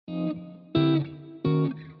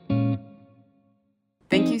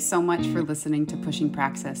Thank you so much for listening to Pushing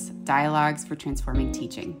Praxis, Dialogues for Transforming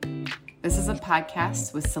Teaching. This is a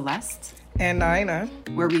podcast with Celeste and Nina,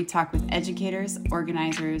 where we talk with educators,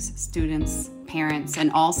 organizers, students, parents,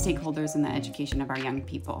 and all stakeholders in the education of our young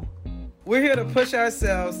people. We're here to push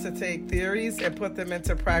ourselves to take theories and put them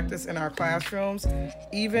into practice in our classrooms,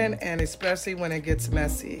 even and especially when it gets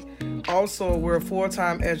messy. Also, we're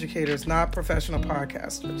full-time educators, not professional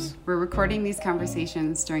podcasters. We're recording these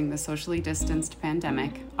conversations during the socially distanced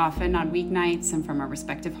pandemic, often on weeknights and from our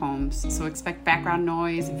respective homes, so expect background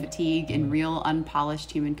noise and fatigue and real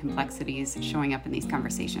unpolished human complexities showing up in these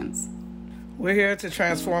conversations. We're here to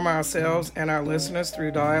transform ourselves and our listeners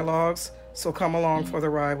through dialogues, so come along for the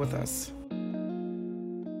ride with us.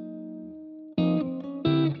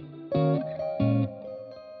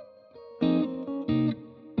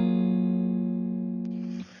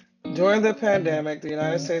 During the pandemic, the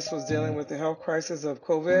United States was dealing with the health crisis of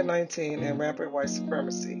COVID-19 and rampant white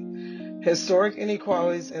supremacy. Historic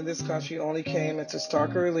inequalities in this country only came into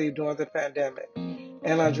starker relief during the pandemic,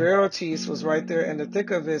 and Andrea Ortiz was right there in the thick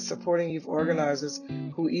of it, supporting youth organizers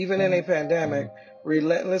who, even in a pandemic,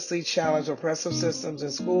 relentlessly challenge oppressive systems in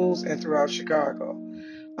schools and throughout Chicago.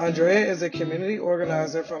 Andrea is a community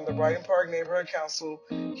organizer from the Brighton Park Neighborhood Council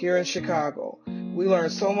here in Chicago. We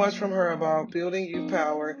learned so much from her about building youth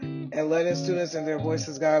power and letting students and their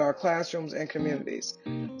voices guide our classrooms and communities.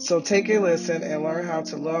 So take a listen and learn how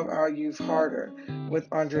to love our youth harder with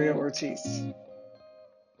Andrea Ortiz.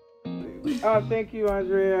 Thank you,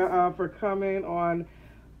 Andrea, for coming on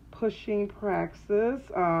Pushing Praxis,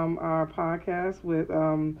 our podcast with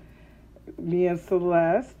me and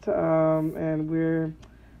Celeste, and we're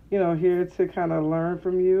here to kind of learn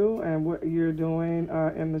from you and what you're doing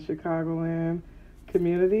in the Chicagoland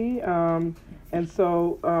community. And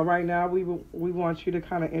so right now we want you to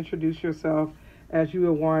kind of introduce yourself as you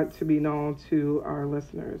would want to be known to our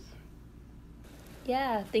listeners.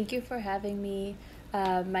 Yeah, thank you for having me.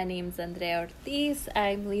 My name's Andrea Ortiz.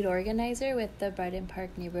 I'm lead organizer with the Brighton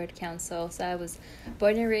Park Neighborhood Council. So I was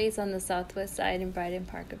born and raised on the southwest side in Brighton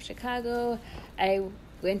Park of Chicago. I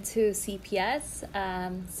went to CPS,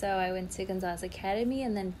 so I went to Gonzales Academy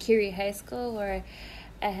and then Curie High School, where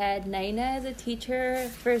I had Nina as a teacher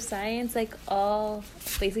for science,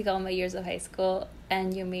 basically all my years of high school,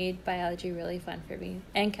 and you made biology really fun for me,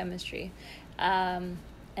 and chemistry. And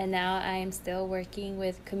now I'm still working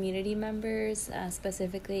with community members,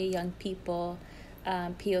 specifically young people,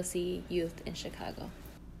 POC youth in Chicago.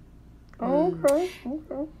 Okay.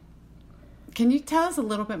 Can you tell us a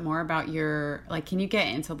little bit more about can you get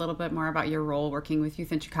into a little bit more about your role working with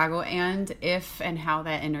youth in Chicago, and if and how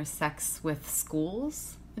that intersects with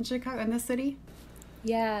schools in Chicago, in the city?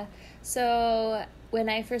 Yeah, so when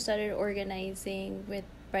I first started organizing with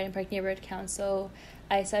Brighton Park Neighborhood Council,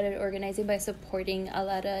 I started organizing by supporting a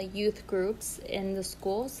lot of youth groups in the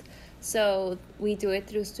schools. So we do it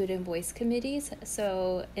through student voice committees.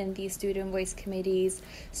 So in these student voice committees,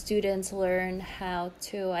 students learn how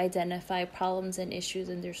to identify problems and issues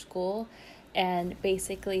in their school and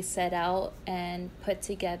basically set out and put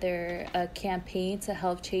together a campaign to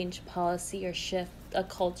help change policy or shift a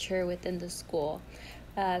culture within the school.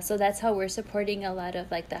 So that's how we're supporting a lot of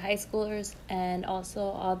the high schoolers and also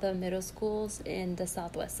all the middle schools in the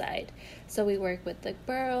southwest side. So we work with the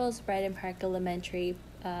Burroughs, Brighton Park Elementary,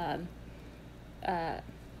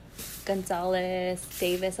 Gonzales,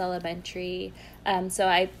 Davis Elementary. So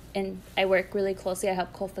I work really closely. I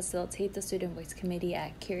help co-facilitate the Student Voice Committee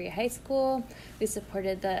at Curie High School. We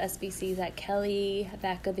supported the SBCs at Kelly,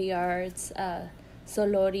 Back of the Yards,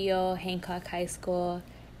 Solorio, Hancock High School,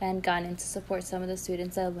 and gone in to support some of the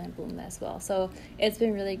students at Lynn Bloom as well. So it's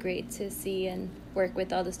been really great to see and work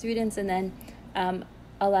with all the students, and then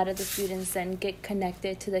a lot of the students then get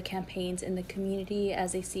connected to the campaigns in the community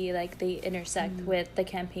as they see they intersect with the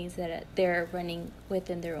campaigns that they're running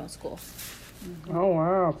within their own school. Oh,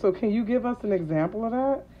 wow. So can you give us an example of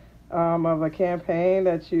that, of a campaign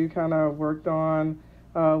that you kind of worked on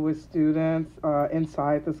with students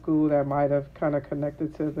inside the school that might have kind of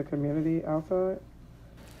connected to the community outside?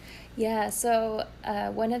 Yeah, so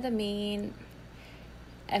one of the main,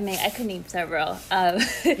 I could name several. Well,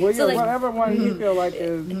 so whatever one you feel like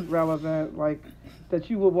is relevant, that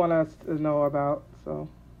you would want us to know about. So.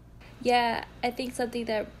 Yeah, I think something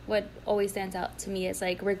that what always stands out to me is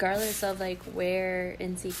regardless of where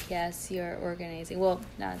in CPS you're organizing. Well,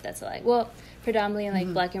 no, that's a lie. Well, predominantly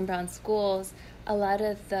in Black and brown schools, a lot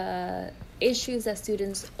of the issues that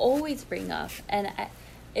students always bring up, and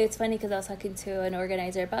it's funny because I was talking to an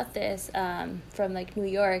organizer about this from New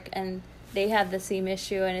York, and they have the same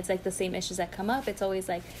issue, and it's like the same issues that come up. It's always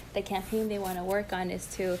like the campaign they want to work on is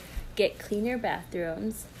to get cleaner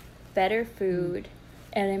bathrooms, better food,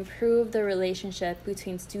 and improve the relationship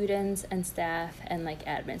between students and staff and like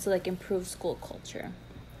admin. So like improve school culture.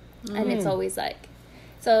 And it's always like,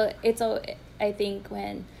 so it's all, I think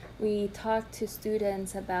when we talk to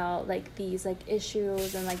students about like these like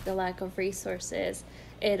issues and like the lack of resources,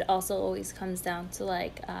 it also always comes down to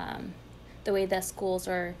like the way that schools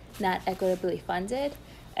are not equitably funded,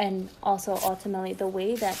 and also ultimately the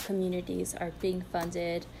way that communities are being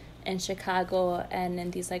funded in Chicago and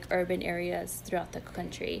in these like urban areas throughout the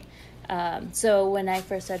country. So when I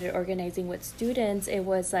first started organizing with students, it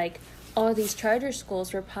was like all these charter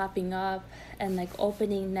schools were popping up and like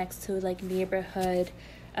opening next to like neighborhood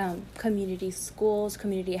community schools,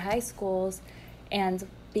 community high schools. And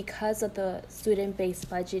because of the student-based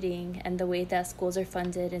budgeting and the way that schools are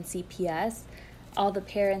funded in CPS, all the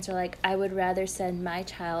parents are like, I would rather send my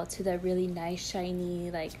child to that really nice, shiny,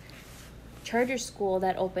 like charter school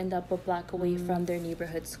that opened up a block away from their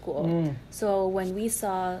neighborhood school. So when we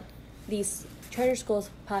saw these charter schools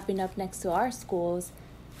popping up next to our schools,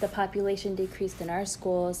 the population decreased in our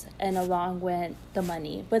schools, and along went the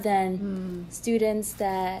money. But then students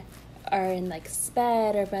that are in like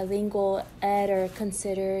SPED or bilingual ed or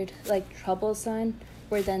considered like troublesome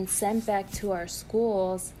were then sent back to our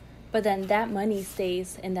schools, but then that money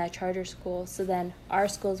stays in that charter school. So then our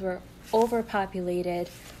schools were overpopulated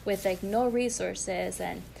with like no resources.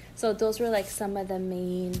 And so those were like some of the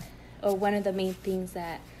main, or one of the main things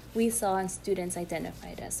that we saw and students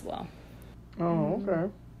identified as well. Oh,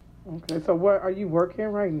 okay. Okay, so what, are you working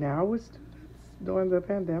right now with students during the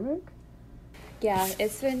pandemic? Yeah,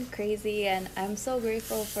 it's been crazy, and I'm so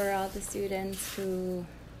grateful for all the students who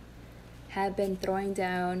have been throwing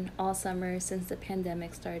down all summer since the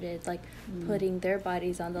pandemic started, like putting their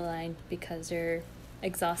bodies on the line because they're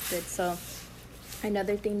exhausted. So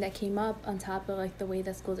another thing that came up on top of like the way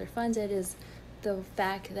that schools are funded is the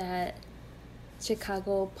fact that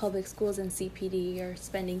Chicago public schools and CPD are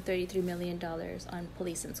spending $33 million on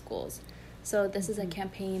police in schools. So this is a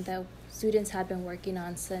campaign that students have been working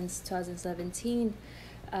on since 2017.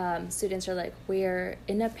 Students are like, we're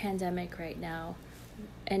in a pandemic right now.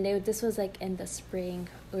 And this was like in the spring,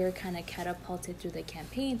 we were kind of catapulted through the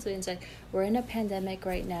campaign. So it's like, we're in a pandemic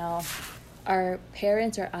right now. Our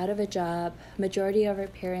parents are out of a job. Majority of our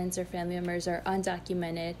parents or family members are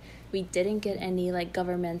undocumented. We didn't get any like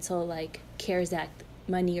governmental like CARES Act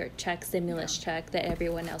money or stimulus check that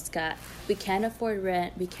everyone else got. We can't afford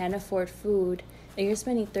rent. We can't afford food. And you're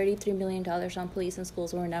spending $33 million on police in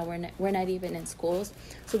schools where now we're not even in schools.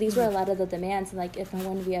 So these were a lot of the demands. And like if and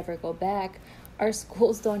when we ever go back, our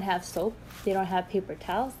schools don't have soap, they don't have paper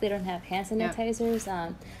towels, they don't have hand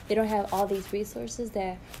sanitizers, they don't have all these resources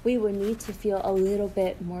that we would need to feel a little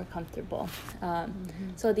bit more comfortable.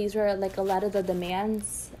 So these were like a lot of the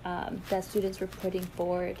demands that students were putting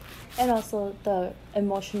forward, and also the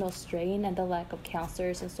emotional strain and the lack of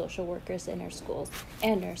counselors and social workers in our schools,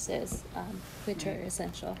 and nurses, which are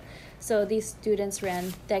essential. So these students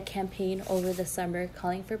ran that campaign over the summer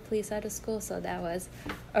calling for police out of school. So that was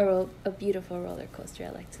a beautiful roller coaster, I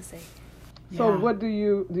like to say. So what do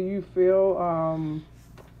you feel,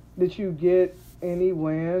 did you get any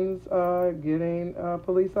wins getting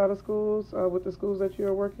police out of schools with the schools that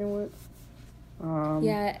you're working with?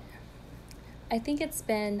 Yeah, I think it's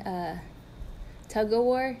been a tug of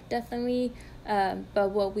war, definitely.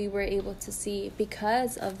 But what we were able to see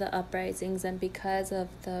because of the uprisings and because of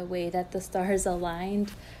the way that the stars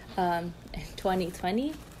aligned in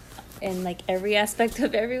 2020 in like every aspect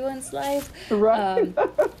of everyone's life. Right.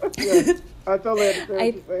 Yeah, I totally understand what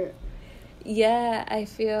you're saying. Yeah, I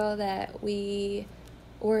feel that we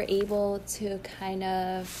were able to kind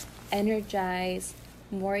of energize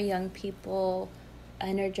more young people,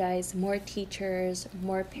 energize more teachers,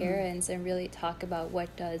 more parents, and really talk about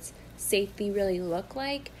what does safety really look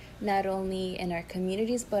like, not only in our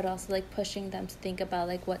communities but also like pushing them to think about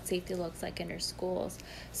like what safety looks like in their schools.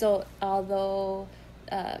 So although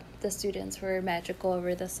the students were magical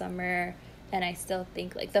over the summer, and I still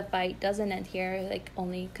think like the fight doesn't end here, like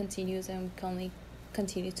only continues, and can only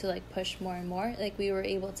continue to like push more and more. Like we were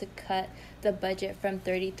able to cut the budget from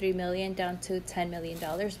 $33 million down to $10 million,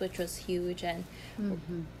 which was huge. And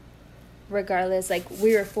regardless, like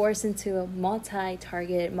we were forced into a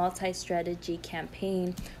multi-target, multi-strategy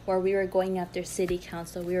campaign where we were going after city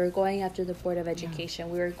council, we were going after the board of education,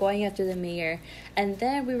 we were going after the mayor, and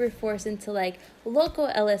then we were forced into like local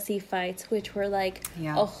LSC fights, which were like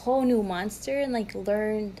a whole new monster, and like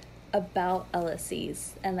learned about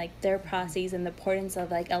LSCs and like their processes and the importance of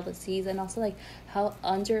like LSCs, and also like how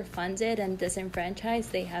underfunded and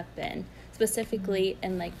disenfranchised they have been, specifically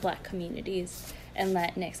in like Black communities and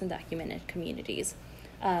Latinx and undocumented communities.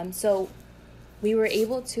 So we were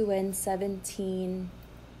able to win 17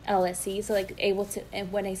 LSCs. So like able to,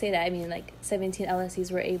 and when I say that, I mean like 17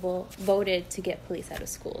 LSCs were voted to get police out of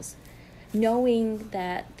schools, knowing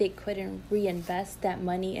that they couldn't reinvest that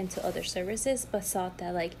money into other services, but thought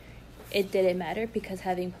that like it didn't matter because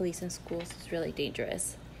having police in schools is really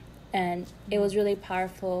dangerous. And it was really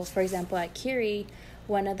powerful. For example, at Curie,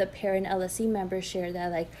 one of the parent LSC members shared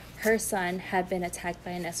that like her son had been attacked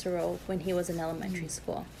by an SRO when he was in elementary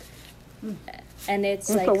school. And it's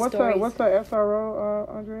and like so what's stories. What's the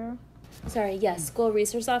SRO, Andrea? Sorry, yes, school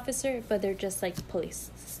resource officer, but they're just like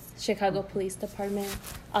police. Chicago Police Department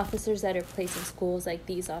officers that are placed in schools. Like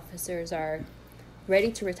these officers are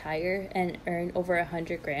ready to retire and earn over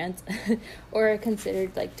 100 grand or are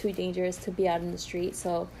considered like too dangerous to be out in the street,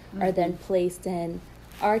 so are then placed in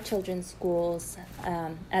our children's schools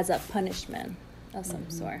as a punishment of some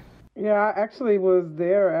sort. Yeah, I actually was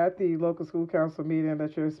there at the local school council meeting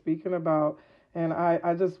that you're speaking about, and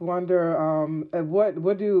I just wonder what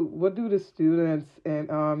do the students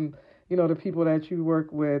and the people that you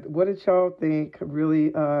work with, what did y'all think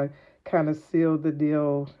really kind of sealed the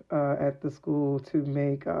deal at the school to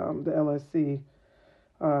make the LSC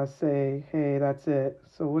say, hey, that's it?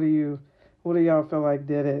 So what do y'all feel like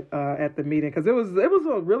did it at the meeting? Because it was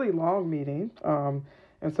a really long meeting.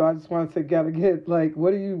 And so I just wanted to get like,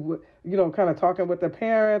 what do you kind of talking with the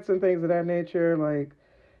parents and things of that nature, like,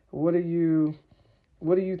 what do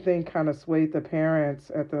you think kind of swayed the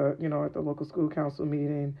parents at the at the local school council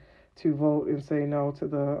meeting to vote and say no to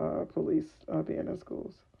the police being in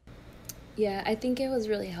schools? Yeah, I think it was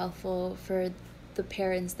really helpful for the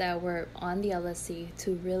parents that were on the LSC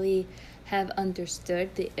to really have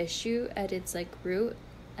understood the issue at its like root,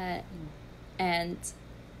 and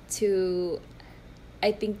to,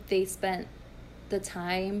 I think they spent the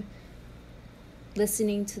time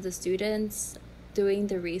listening to the students, doing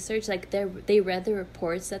the research. Like they read the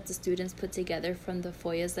reports that the students put together from the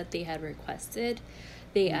FOIAs that they had requested.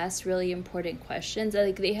 They asked really important questions.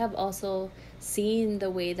 Like they have also seen the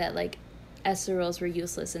way that like SROs were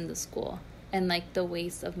useless in the school and like the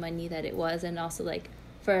waste of money that it was, and also like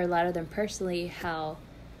for a lot of them personally how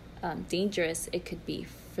dangerous it could be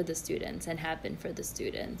for the students and have been for the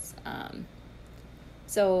students.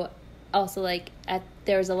 So also like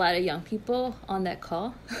there was a lot of young people on that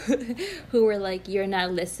call who were like, you're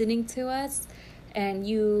not listening to us. And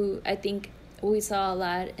I think we saw a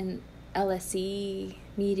lot in LSC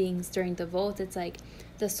meetings during the vote. It's like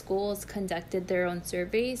the schools conducted their own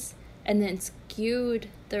surveys and then skewed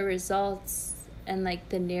the results and like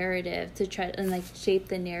the narrative to try and like shape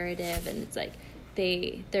the narrative. And it's like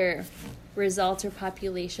their results or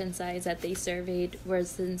population size that they surveyed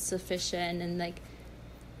was insufficient, and like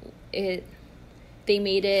they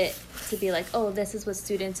made it to be like, oh, this is what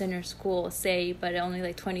students in our school say, but only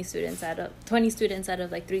like 20 students out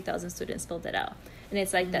of like 3,000 students filled it out. And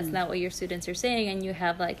it's like, that's not what your students are saying, and you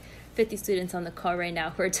have like 50 students on the call right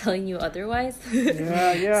now who are telling you otherwise.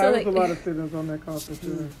 Yeah, so, there was a lot of students on that call for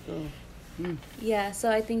sure. Yeah, so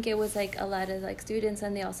I think it was like a lot of like students,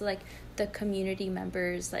 and they also like the community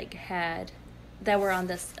members like that were on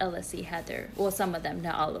this LSC had some of them,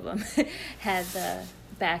 not all of them, had the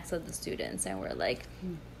backs of the students, and we're like,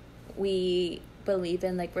 we believe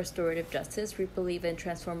in like restorative justice, we believe in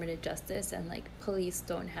transformative justice, and like police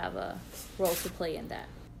don't have a role to play in that.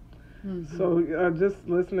 So just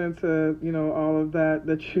listening to all of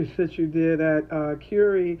that you did at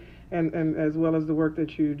Curie, and as well as the work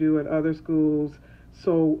that you do at other schools,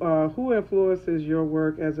 so who influences your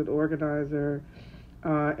work as an organizer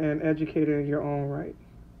and educator in your own right?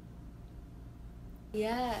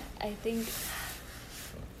 Yeah, I think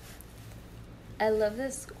I love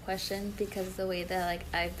this question because the way that like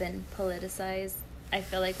I've been politicized, I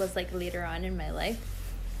feel like was like later on in my life.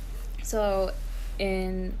 So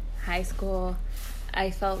in high school, I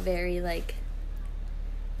felt very like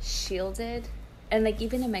shielded, and like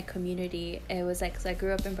even in my community, it was like, so I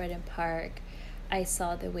grew up in Brighton Park. I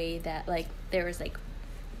saw the way that like there was like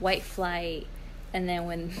white flight, and then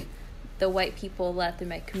when the white people left in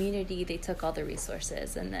my community, they took all the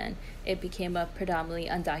resources, and then it became a predominantly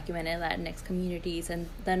undocumented Latinx communities, and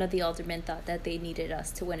none of the aldermen thought that they needed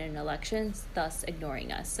us to win an election, thus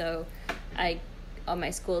ignoring us. So all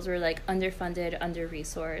my schools were like underfunded,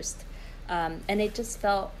 under-resourced, and it just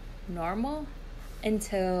felt normal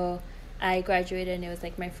until I graduated, and it was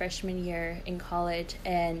like my freshman year in college,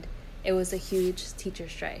 and it was a huge teacher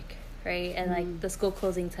strike. right? And like the school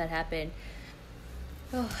closings had happened.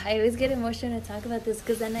 Oh, I always get emotional to talk about this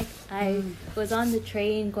because then I was on the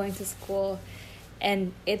train going to school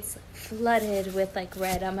and it's flooded with like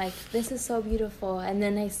red. I'm like, this is so beautiful. And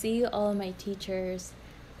then I see all of my teachers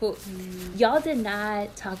who, y'all did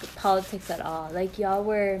not talk politics at all. Like y'all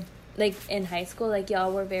were, like in high school, like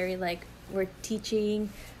y'all were very like, we're teaching.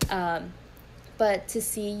 But to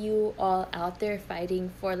see you all out there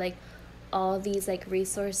fighting for like all these like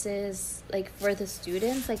resources like for the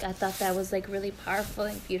students, like I thought that was like really powerful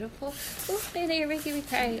and beautiful. Oh, you're making me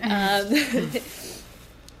cry.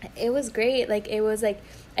 It was great. Like it was like,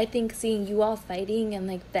 I think seeing you all fighting and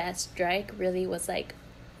like that strike really was like,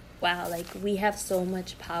 wow, like we have so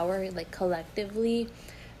much power like collectively,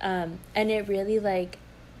 and it really like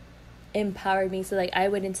empowered me. So like I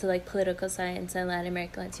went into like political science and Latin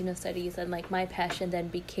American Latino studies, and like my passion then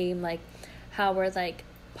became like how we're like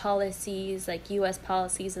policies, like U.S.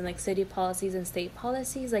 policies and like city policies and state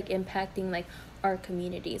policies like impacting like our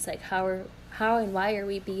communities, like how and why are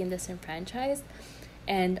we being disenfranchised.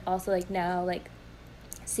 And also like now like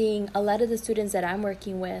seeing a lot of the students that I'm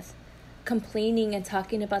working with complaining and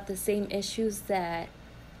talking about the same issues that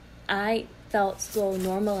I felt so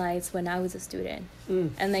normalized when I was a student.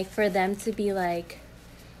 And like for them to be like,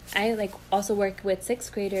 I like also work with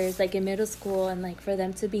 6th graders like in middle school, and like for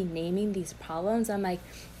them to be naming these problems, I'm like,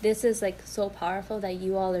 this is like so powerful that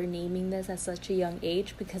you all are naming this at such a young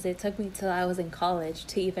age, because it took me till I was in college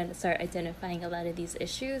to even start identifying a lot of these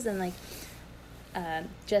issues. And like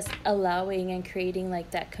just allowing and creating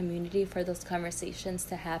like that community for those conversations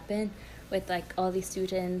to happen with like all these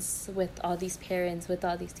students, with all these parents, with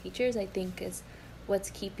all these teachers, I think is what's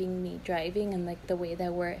keeping me driving, and like the way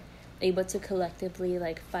that we're able to collectively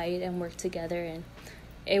like fight and work together. And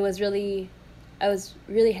I was really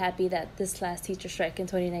happy that this last teacher strike in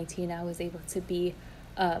 2019 I was able to be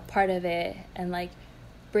part of it and like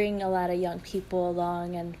bring a lot of young people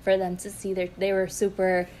along, and for them to see they were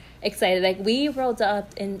super excited. Like we rolled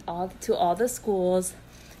up to all the schools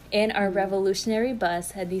in our revolutionary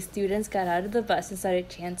bus, and these students got out of the bus and started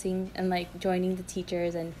chanting and like joining the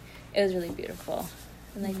teachers, and it was really beautiful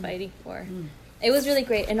and like fighting for. It was really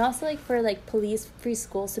great. And also like for like police free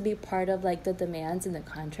schools to be part of like the demands in the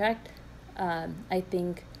contract, I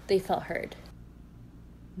think they felt heard.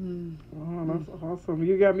 Oh, that's awesome.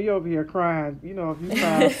 You got me over here crying. You know, if you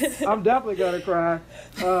cry, I'm definitely going to cry.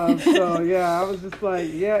 So, yeah, I was just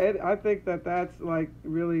like, I think that's like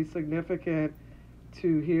really significant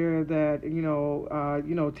to hear that,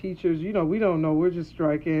 teachers, we don't know. We're just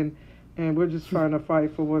striking and we're just trying to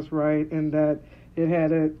fight for what's right, and that it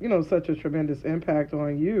had such a tremendous impact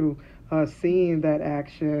on you, seeing that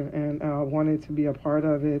action and wanting to be a part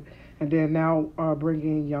of it. And then now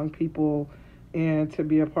bringing young people and to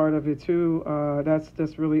be a part of it too.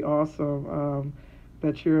 That's really awesome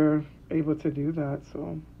that you're able to do that.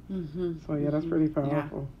 So, that's pretty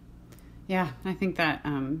powerful. Yeah, I think that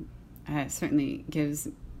it certainly gives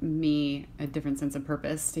me a different sense of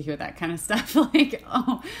purpose to hear that kind of stuff. Like,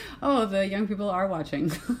 oh, the young people are watching,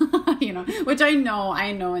 which I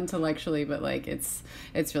know intellectually, but like it's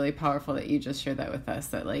really powerful that you just shared that with us,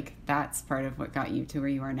 that like that's part of what got you to where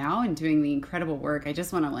you are now and doing the incredible work. I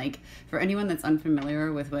just want to like, for anyone that's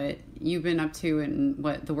unfamiliar with what you've been up to and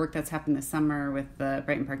what the work that's happened this summer with the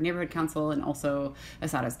Brighton Park Neighborhood Council and also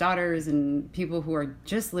Assata's Daughters and people who are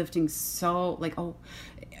just lifting so like,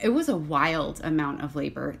 it was a wild amount of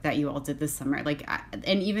labor that you all did this summer. Like,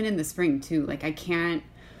 and even in the spring too, like I can't,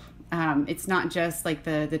 it's not just like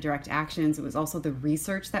the direct actions. It was also the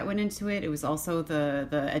research that went into it. It was also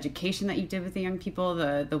the education that you did with the young people,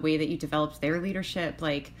 the way that you developed their leadership.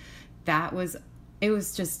 Like it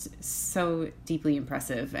was just so deeply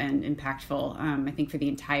impressive and impactful. I think for the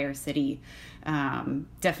entire city,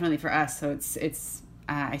 definitely for us. So it's,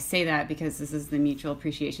 I say that because this is the Mutual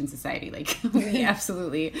Appreciation Society. Like we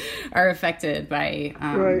absolutely are affected by,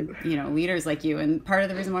 leaders like you. And part of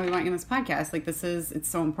the reason why we want you on this podcast, like it's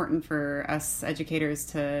so important for us educators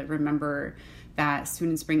to remember that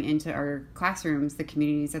students bring into our classrooms the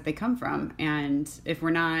communities that they come from. And if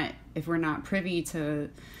we're not privy to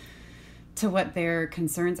what their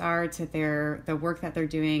concerns are, to the work that they're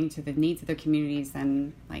doing, to the needs of their communities,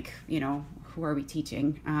 then like, who are we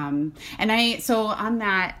teaching? So on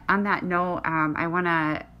that note, I want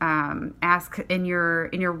to ask in your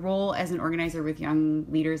role as an organizer with young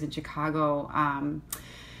leaders in Chicago,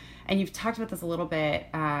 and you've talked about this a little bit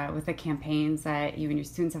with the campaigns that you and your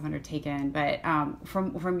students have undertaken, but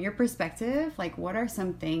from your perspective, like what are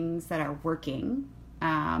some things that are working,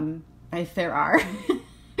 if there are,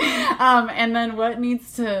 And then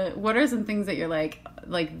what are some things that you're like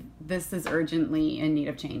this is urgently in need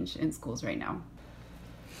of change in schools right now?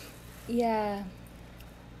 Yeah,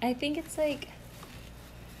 I think it's like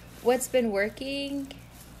what's been working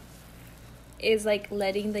is like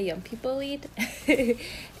letting the young people lead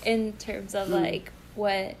in terms of like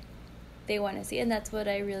what they want to see. And that's what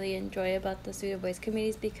I really enjoy about the student voice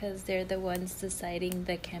committees, because they're the ones deciding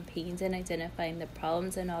the campaigns and identifying the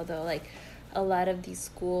problems. And although like a lot of these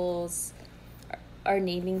schools are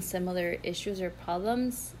naming similar issues or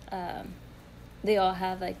problems, they all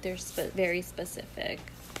have like their very specific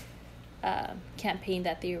campaign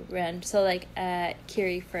that they run. So like at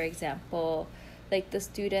Curie, for example, like the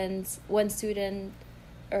students, one student,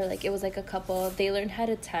 or like it was like a couple, they learned how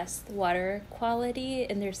to test water quality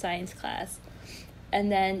in their science class,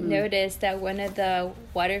 and then noticed that one of the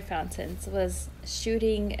water fountains was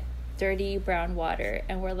shooting dirty brown water,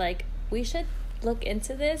 and we're like, we should look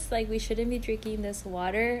into this, like we shouldn't be drinking this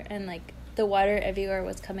water. And like the water everywhere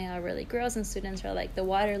was coming out really gross, and students were like, the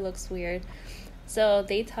water looks weird. So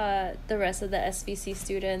they taught the rest of the SVC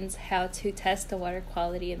students how to test the water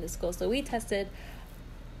quality in the school. So we tested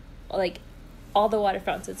like all the water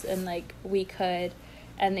fountains, and like we could,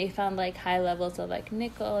 and they found like high levels of like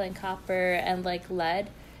nickel and copper and like lead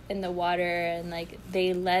in the water. And like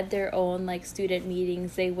they led their own like student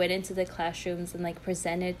meetings. They went into the classrooms and like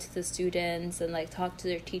presented to the students and like talked to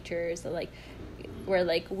their teachers, and like we're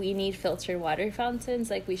like, we need filtered water fountains,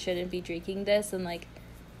 like we shouldn't be drinking this, and like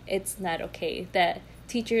it's not okay that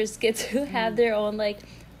teachers get to have their own like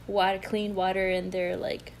clean water in their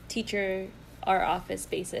like our office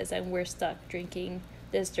spaces, and we're stuck drinking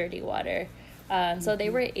this dirty water. So they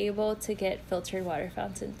were able to get filtered water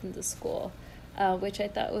fountains in the school, which I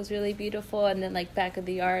thought was really beautiful. And then like Back of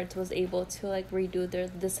the Arts was able to like redo their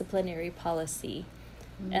disciplinary policy,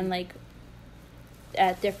 and like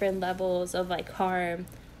at different levels of like harm,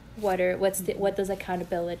 what does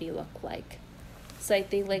accountability look like? So I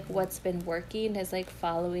think like what's been working is like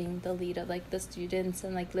following the lead of like the students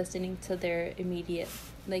and like listening to their immediate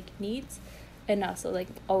like needs, and also like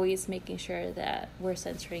always making sure that we're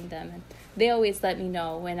censoring them. And they always let me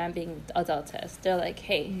know when I'm being adultist. They're like,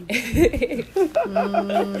 hey,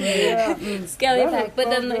 scale it back.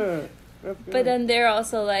 But then they're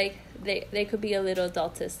also like, they could be a little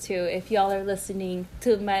adultist too if y'all are listening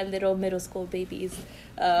to my little middle school babies.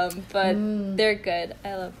 But they're good.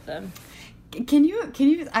 I love them. Can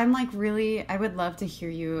you, I'm like really, I would love to hear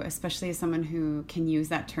you, especially as someone who can use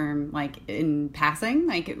that term like in passing,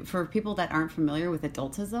 like for people that aren't familiar with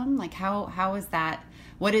adultism, like how is that,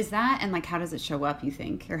 what is that, and like how does it show up, you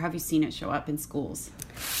think, or have you seen it show up in schools?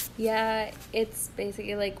 Yeah, it's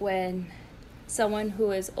basically like when someone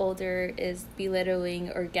who is older is belittling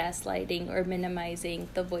or gaslighting or minimizing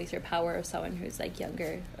the voice or power of someone who's like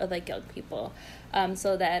younger, or like young people.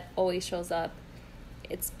 So that always shows up.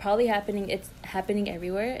 It's happening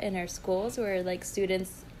everywhere in our schools, where like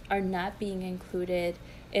students are not being included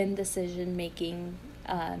in decision making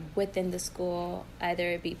within the school, either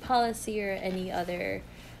it be policy or any other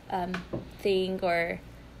thing, or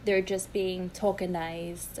they're just being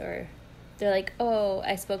tokenized, or they're like, oh,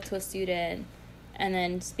 I spoke to a student, and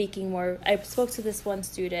then I spoke to this one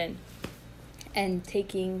student, and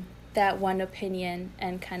taking that one opinion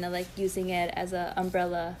and kind of like using it as a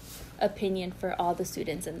umbrella opinion for all the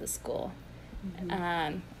students in the school.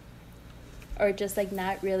 Or just like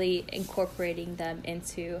not really incorporating them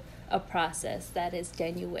into a process that is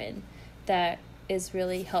genuine, that is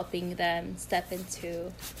really helping them step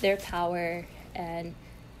into their power and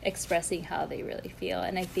expressing how they really feel.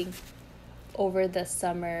 And I think over the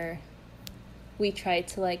summer we tried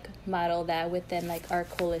to like model that within like our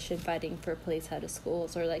coalition fighting for police out of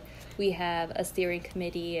schools, or like we have a steering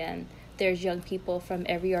committee and there's young people from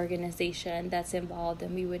every organization that's involved,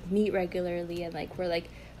 and we would meet regularly, and like we're like,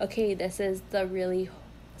 okay, this is the really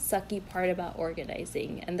sucky part about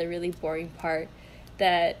organizing, and the really boring part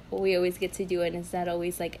that we always get to do, and it's not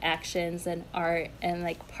always like actions and art and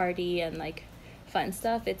like party and like fun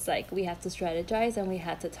stuff. It's like we have to strategize, and we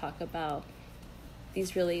have to talk about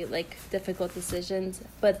these really like difficult decisions.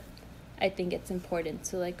 But I think it's important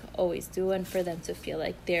to like always do, and for them to feel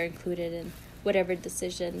like they're included in whatever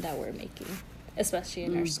decision that we're making, especially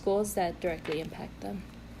in our schools that directly impact them.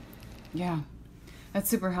 Yeah,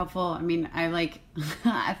 that's super helpful. I mean, I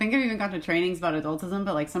think I've even gone to trainings about adultism,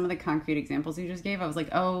 but like some of the concrete examples you just gave, I was like,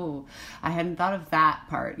 oh, I hadn't thought of that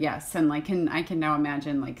part. Yes. And like, I can now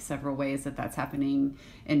imagine like several ways that that's happening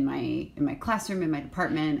in my classroom, in my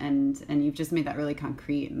department. And you've just made that really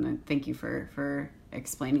concrete. And thank you for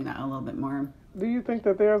explaining that a little bit more. do you think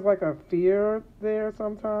that there's like a fear there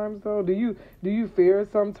sometimes though? Do you fear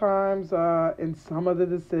sometimes in some of the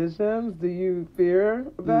decisions? Do you fear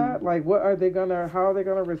that? Like how are they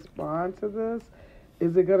gonna respond to this?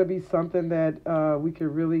 Is it gonna be something that we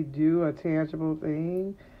can really do, a tangible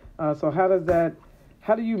thing? So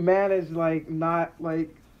how do you manage like not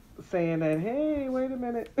like saying that, hey, wait a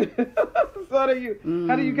minute. How do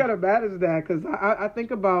you kind of manage that? Because I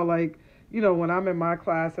think about like, when I'm in my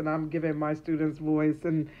class and I'm giving my students voice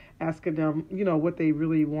and asking them, what they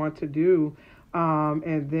really want to do.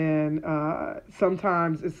 And then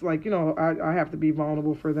sometimes it's like, I have to be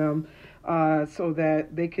vulnerable for them so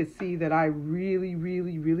that they could see that I really,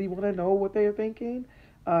 really, really want to know what they're thinking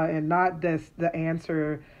and not just the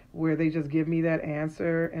answer where they just give me that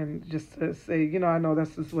answer and just to say, I know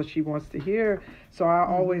that's just what she wants to hear. So I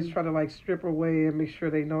always try to like strip away and make sure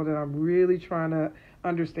they know that I'm really trying to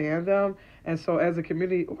understand them. And so as a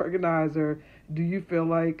community organizer, do you feel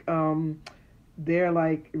like they're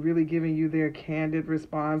like really giving you their candid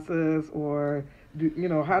responses, or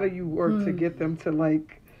how do you work to get them to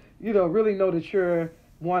like, really know that you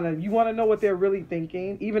want to know what they're really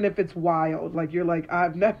thinking, even if it's wild. Like you're like,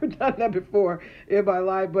 I've never done that before in my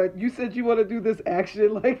life, but you said you want to do this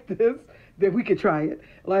action like this, then we could try it.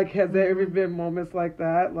 Like, has there ever been moments like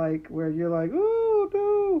that, like where you're like, oh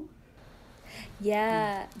no?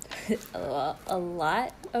 Yeah, a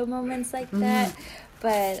lot of moments like that,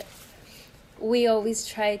 but we always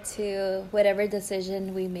try to, whatever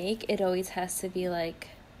decision we make, it always has to be like,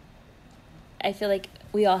 I feel like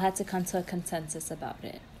we all had to come to a consensus about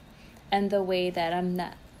it. And the way that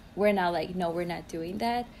we're not like, no, we're not doing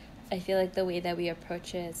that. I feel like the way that we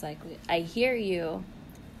approach it is like, I hear you,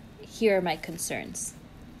 here are my concerns,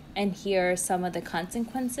 and here are some of the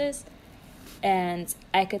consequences. And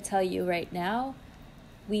I could tell you right now,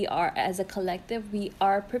 we are, as a collective, we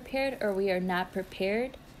are prepared or we are not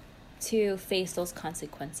prepared to face those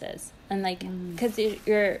consequences. And like, because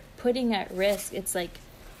you're putting at risk, it's like,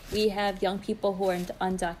 we have young people who are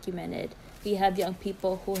undocumented. We have young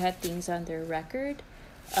people who have things on their record.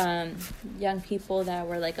 Young people that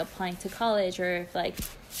were like applying to college, or if like,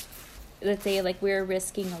 let's say like we're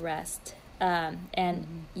risking arrest,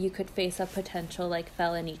 and you could face a potential like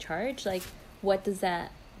felony charge. Like, what does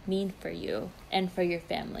that mean for you and for your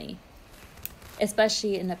family,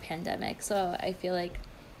 especially in a pandemic? So I feel like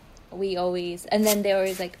we always, and then they're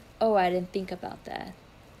always like, oh, I didn't think about that.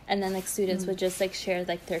 And then like students would just like share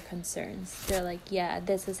like their concerns. They're like, yeah,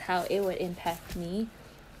 this is how it would impact me.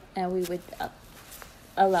 And we would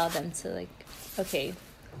allow them to like, okay,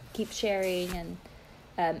 keep sharing.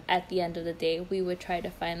 And at the end of the day, we would try to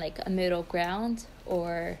find like a middle ground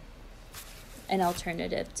or an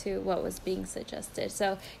alternative to what was being suggested.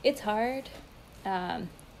 So it's hard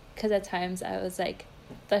because at times I was like,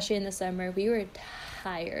 especially in the summer, we were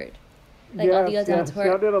tired. Like all the adults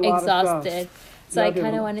were exhausted. So I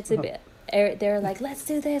kind of wanted to be, they were like, let's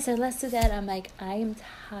do this or let's do that. I'm like, I am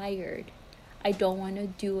tired. I don't want to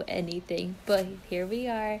do anything. But here we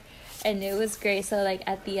are. And it was great. So like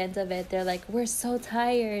at the end of it, they're like, we're so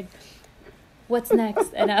tired. What's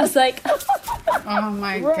next? And I was like, oh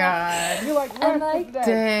my God. You're like, I'm like,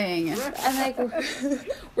 dang. I'm like,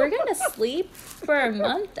 we're going to sleep for a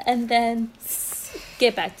month and then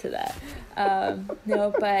get back to that.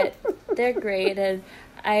 No, but they're great. And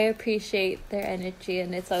I appreciate their energy,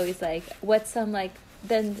 and it's always like, what's some like,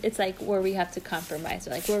 then it's like where we have to compromise.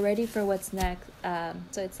 We're like, we're ready for what's next.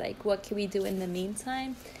 So it's like, what can we do in the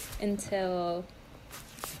meantime until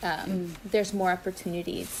there's more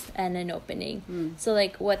opportunities and an opening. So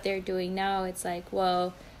like what they're doing now, it's like,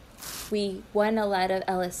 well, we won a lot of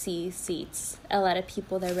LSC seats, a lot of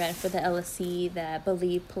people that ran for the LSC that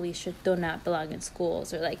believe police do not belong in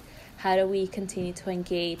schools, or like, how do we continue to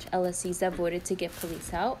engage LSCs that voted to get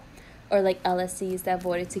police out, or like LSCs that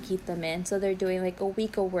voted to keep them in? So they're doing like a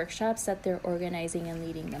week of workshops that they're organizing and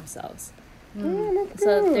leading themselves.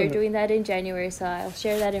 So they're doing that in January, so I'll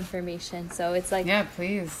share that information. So it's like, yeah,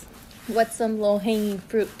 please, what's some low-hanging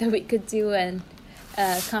fruit that we could do and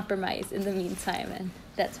compromise in the meantime, and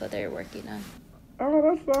that's what they're working on. Oh,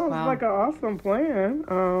 that sounds like an awesome plan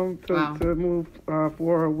to move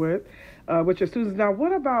forward with your students. Now,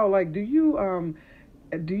 what about like, do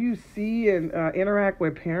you see and interact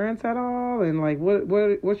with parents at all? And like,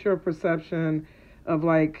 what's your perception of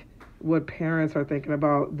like what parents are thinking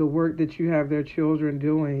about the work that you have their children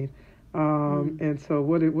doing? And so,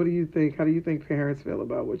 what do you think? How do you think parents feel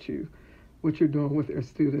about what you're doing with their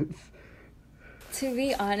students? To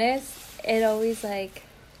be honest, it always like,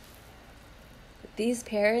 these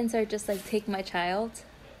parents are just like, take my child.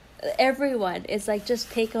 Everyone is like,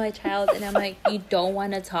 just take my child. And I'm like, you don't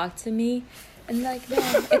want to talk to me? And like, no,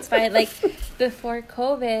 it's fine. Like, before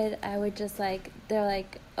COVID, I would just like, they're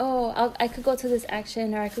like, oh, I could go to this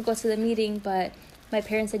action or I could go to the meeting, but my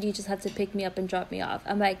parents said you just have to pick me up and drop me off.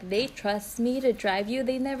 I'm like, they trust me to drive you?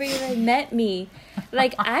 They never even met me.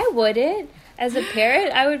 Like, I wouldn't. As a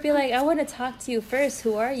parent, I would be like, I want to talk to you first.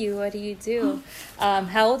 Who are you? What do you do?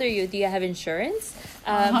 How old are you? Do you have insurance?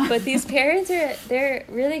 But these parents they're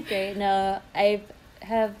really great. No, I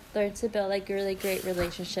have learned to build like really great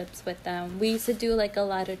relationships with them. We used to do like a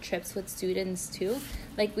lot of trips with students too.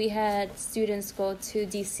 Like we had students go to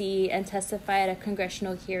DC and testify at a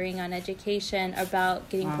congressional hearing on education about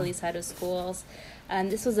getting police out of schools.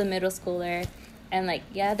 This was a middle schooler, and like,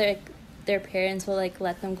 yeah, their parents will like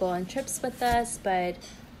let them go on trips with us, but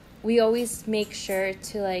we always make sure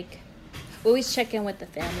to like, we always check in with the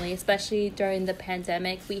family, especially during the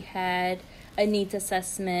pandemic. We had a needs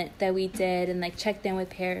assessment that we did and like checked in with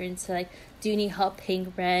parents to like, do you need help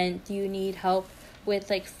paying rent? Do you need help with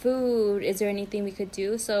like food? Is there anything we could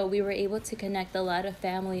do? So we were able to connect a lot of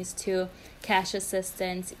families to cash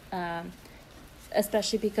assistance,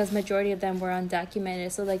 especially because majority of them were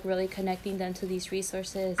undocumented. So like really connecting them to these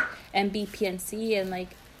resources and BPNC, and like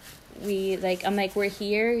I'm like, we're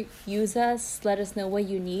here, use us, let us know what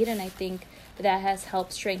you need. And I think that has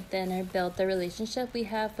helped strengthen or build the relationship we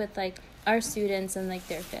have with like our students and like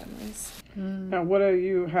their families. Now, what do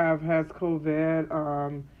you have, has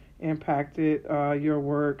COVID impacted your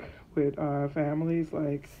work with families?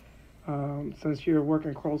 Like, since you're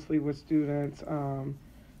working closely with students,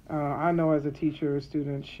 I know as a teacher,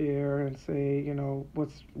 students share and say, you know,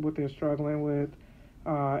 what they're struggling with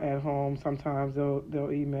at home. Sometimes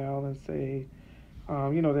they'll email and say,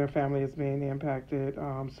 you know, their family is being impacted.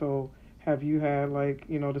 So have you had, like,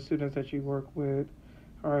 you know, the students that you work with,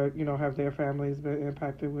 or, you know, have their families been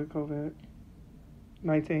impacted with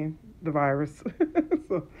COVID-19, the virus?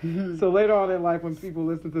 So later on in life, when people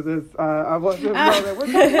listen to this, I want them to know that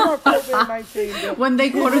we're talking about COVID-19. When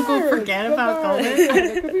they quote unquote forget about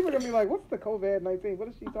COVID. Because people are going to be like, what's the COVID-19? What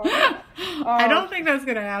is she talking about? I don't think that's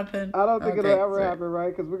going to happen. I don't think it'll ever happen,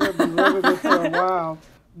 right? Because we're going to be living this for a while.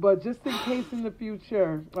 But just in case in the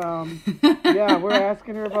future, yeah, we're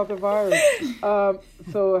asking her about the virus.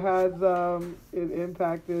 So has it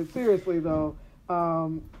impacted? Seriously though,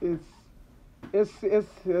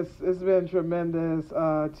 it's been tremendous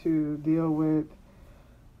to deal with.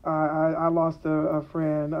 I lost a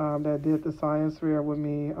friend that did the science fair with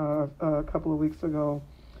me a couple of weeks ago,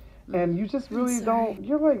 and you just really don't.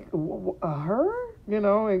 You're like, her, you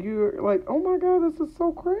know, and you're like, oh my God, this is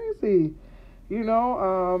so crazy. You know,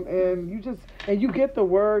 and you get the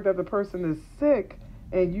word that the person is sick,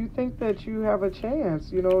 and you think that you have a chance,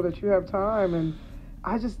 you know, that you have time. And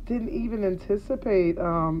I just didn't even anticipate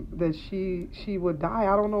that she would die.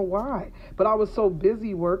 I don't know why, but I was so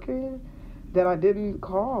busy working that I didn't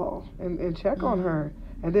call and check on her.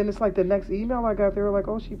 And then it's like the next email I got, they were like,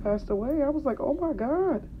 oh, she passed away. I was like, oh my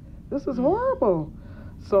God, this is horrible.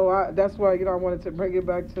 So that's why, you know, I wanted to bring it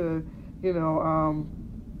back to, you know,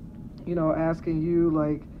 asking you,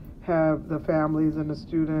 like, have the families and the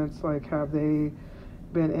students, like, have they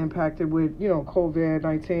been impacted with, you know,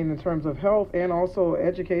 COVID-19 in terms of health and also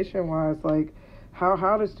education-wise? Like,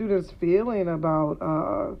 how the students feeling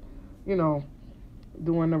about, you know,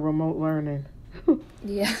 doing the remote learning?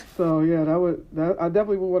 Yeah. So, yeah, I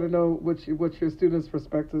definitely would want to know what your students'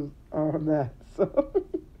 perspectives are on that. So.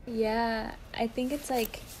 Yeah, I think it's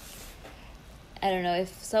like, I don't know,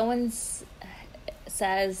 if someone's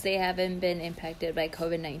says they haven't been impacted by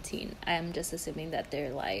COVID-19, I'm just assuming that they're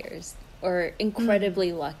liars or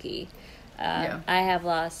incredibly lucky. I have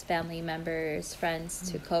lost family members, friends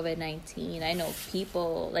to COVID-19. I know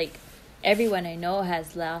people, like everyone I know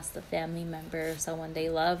has lost a family member, someone they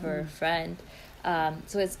love, or a friend.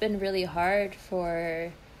 So it's been really hard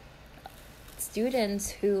for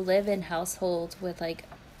students who live in households with like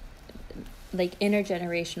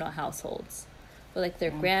intergenerational households, with like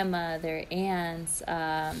their grandma, their aunts.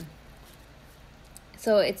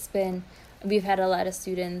 So we've had a lot of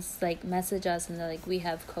students like message us and they're like, we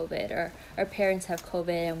have COVID, or our parents have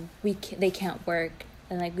COVID and they can't work,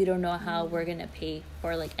 and like we don't know how we're gonna pay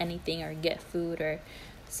for like anything or get food, or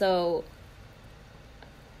so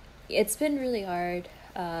it's been really hard,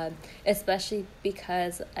 especially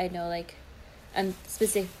because I know, like, I'm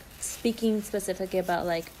speaking specifically about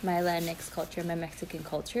like my Latinx culture, my Mexican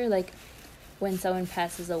culture. Like when someone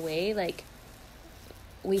passes away, like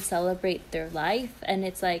we celebrate their life, and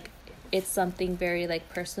it's like it's something very like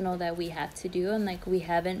personal that we have to do, and like we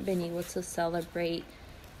haven't been able to celebrate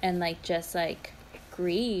and like just like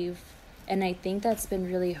grieve. And I think that's been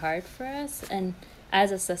really hard for us, and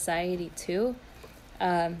as a society too.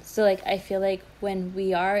 So like I feel like when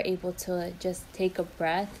we are able to just take a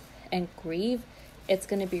breath and grieve, it's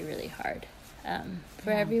going to be really hard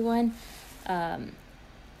for everyone.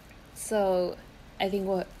 So I think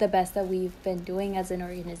what the best that we've been doing as an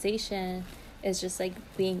organization is just like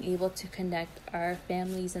being able to connect our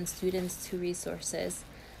families and students to resources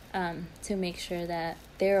to make sure that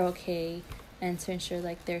they're okay and to ensure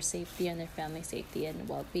like their safety and their family safety and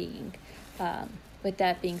well-being. With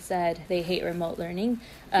that being said, they hate remote learning.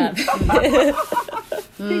 Teachers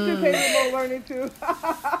hate remote learning too.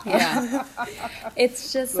 Yeah.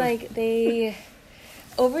 It's just like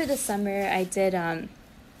over the summer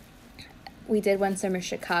we did one summer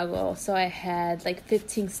Chicago, so I had like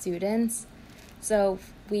 15 students. So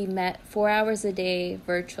we met 4 hours a day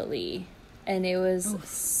virtually, and it was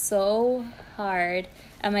so hard.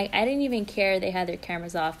 I'm like, I didn't even care they had their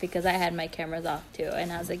cameras off because I had my cameras off too.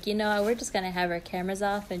 And I was like, we're just going to have our cameras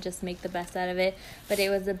off and just make the best out of it. But it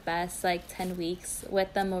was the best, like 10 weeks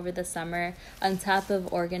with them over the summer on top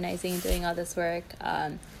of organizing and doing all this work.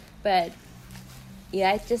 But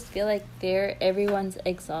yeah, I just feel like everyone's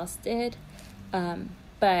exhausted.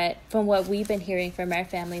 But from what we've been hearing from our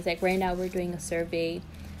families, like right now we're doing a survey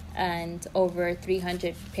and over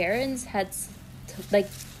 300 parents have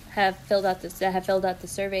filled out the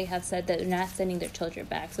survey have said that they're not sending their children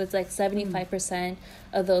back. So it's like 75%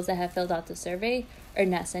 of those that have filled out the survey are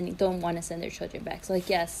don't want to send their children back. So like,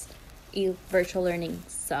 yes, virtual learning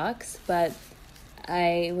sucks, but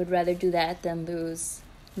I would rather do that than lose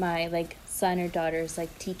my like son or daughter's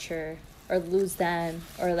like teacher, or lose them,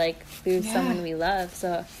 or like lose someone we love.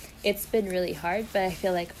 So it's been really hard, but I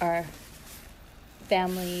feel like our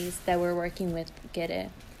families that we're working with get it.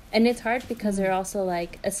 And it's hard because they're also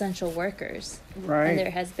like essential workers. Right. And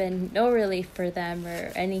there has been no relief for them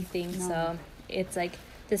or anything. No. So it's like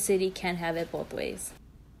the city can't have it both ways.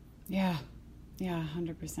 Yeah. Yeah,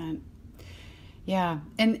 100%. Yeah.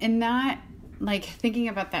 And that, like, thinking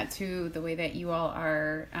about that too, the way that you all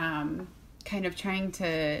are kind of trying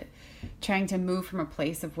to move from a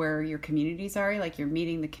place of where your communities are, like you're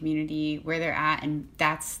meeting the community where they're at, and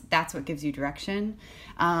that's what gives you direction.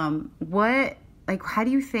 How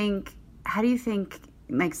do you think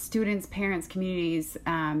like students, parents, communities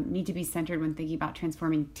need to be centered when thinking about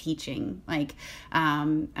transforming teaching? Like,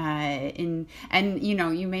 you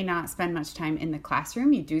may not spend much time in the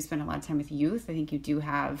classroom. You do spend a lot of time with youth. I think you do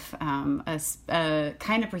have a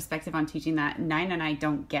kind of perspective on teaching that Nina and I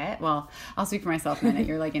don't get. Well, I'll speak for myself, Nina.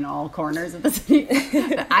 You're like in all corners of the city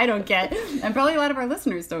that I don't get, and probably a lot of our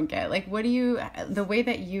listeners don't get. Like, the way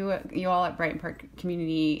that you all at Brighton Park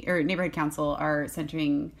Community or Neighborhood Council are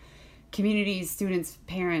centering communities, students,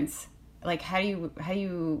 parents, like how do you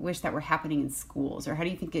wish that were happening in schools, or how do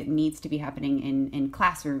you think it needs to be happening in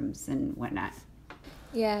classrooms and whatnot?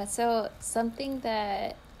 Yeah, so something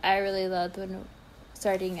that I really loved when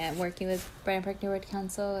starting and working with Brighton Park Neighborhood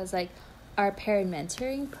Council is like our parent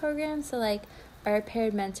mentoring program. So like our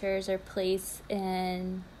parent mentors are placed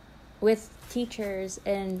with teachers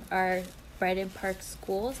in our Brighton Park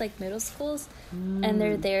schools, like middle schools, and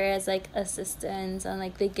they're there as like assistants, and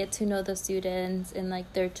like they get to know the students in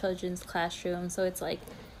like their children's classroom. So it's like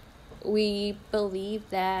we believe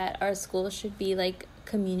that our schools should be like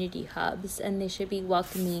community hubs, and they should be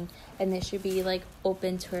welcoming, and they should be like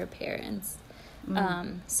open to our parents.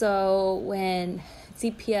 So when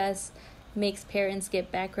CPS makes parents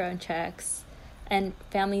get background checks and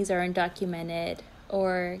families are undocumented,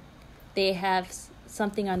 or they have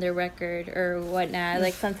something on their record or whatnot,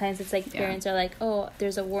 like sometimes it's like parents are like, oh,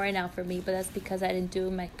 there's a warrant out for me, but that's because I didn't do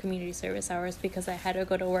my community service hours because I had to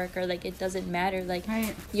go to work, or like it doesn't matter, like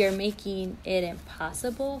you're making it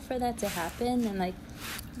impossible for that to happen, and like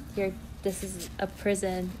this is a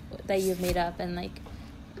prison that you've made up. And like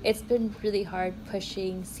it's been really hard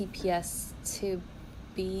pushing CPS to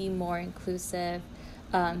be more inclusive,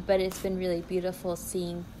 but it's been really beautiful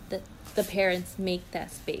seeing the parents make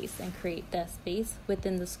that space and create that space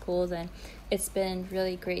within the schools. And it's been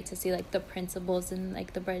really great to see like the principals in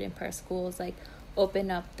like the Brighton Park schools like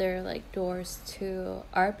open up their like doors to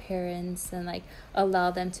our parents and like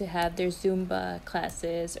allow them to have their Zumba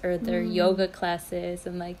classes or their yoga classes.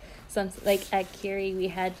 And like at Curie we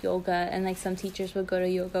had yoga, and like some teachers would go to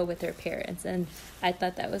yoga with their parents, and I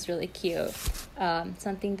thought that was really cute.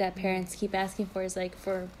 Something that parents keep asking for is like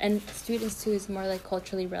and students too, is more like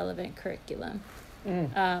culturally relevant curriculum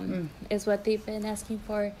is what they've been asking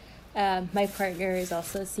for. My partner is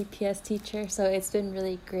also a CPS teacher, so it's been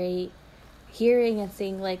really great hearing and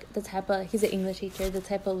seeing like he's an English teacher, the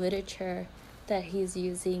type of literature that he's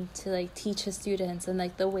using to like teach his students, and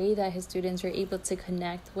like the way that his students are able to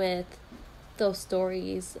connect with those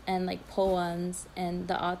stories and like poems and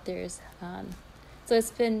the authors. So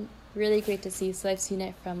it's been really great to see. So I've seen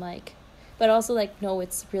it from like, but also like, no,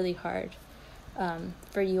 it's really hard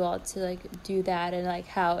for you all to like do that, and like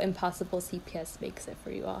how impossible CPS makes it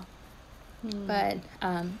for you all. But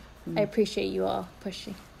I appreciate you all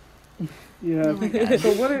pushing. Yeah. Oh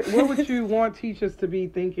So what would you want teachers to be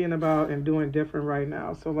thinking about and doing different right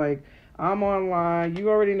now? So like, I'm online. You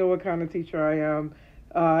already know what kind of teacher I am.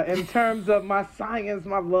 In terms of my science,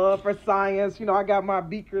 my love for science, you know, I got my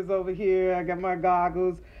beakers over here. I got my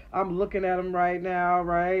goggles. I'm looking at them right now,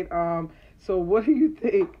 right? So what do you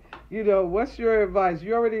think? You know, what's your advice?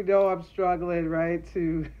 You already know I'm struggling, right,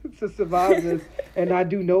 to survive this, and I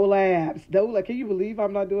do no labs. No, like, can you believe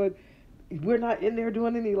we're not in there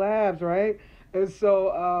doing any labs, right? And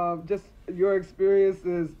so just your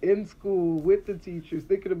experiences in school with the teachers,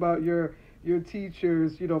 thinking about your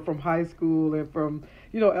teachers, you know, from high school and from,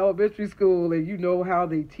 you know, elementary school, and you know how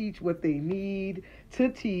they teach, what they need to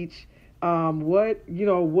teach. What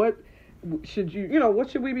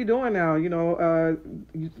should we be doing now? You know,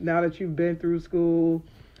 now that you've been through school,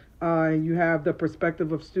 and you have the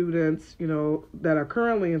perspective of students, you know, that are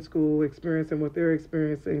currently in school experiencing what they're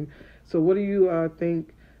experiencing. So what do you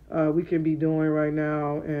think we can be doing right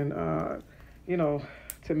now, and you know,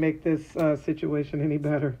 to make this situation any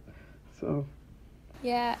better? So.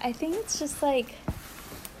 Yeah, I think it's just like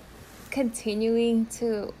continuing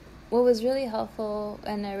to. What was really helpful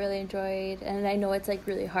and I really enjoyed, and I know it's like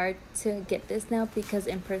really hard to get this now because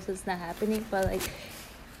in person's not happening, but like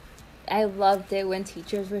I loved it when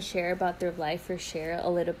teachers would share about their life or share a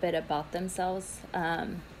little bit about themselves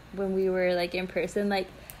when we were like in person. Like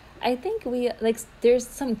I think we like there's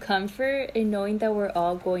some comfort in knowing that we're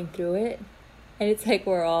all going through it, and it's like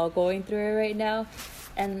we're all going through it right now.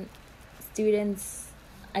 And students,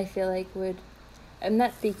 I feel like I'm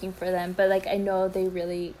not speaking for them, but like I know they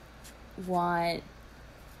really want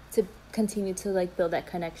to continue to like build that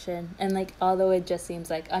connection, and like although it just seems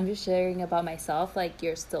like I'm just sharing about myself, like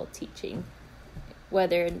you're still teaching,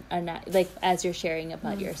 whether or not like as you're sharing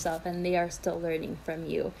about yourself, and they are still learning from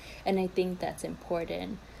you. And I think that's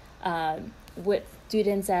important. With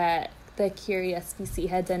students at the Curious SBC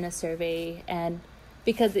had done a survey, and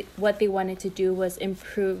because what they wanted to do was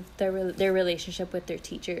improve their relationship with their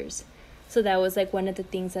teachers. So that was like one of the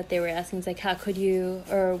things that they were asking, is like, how could you,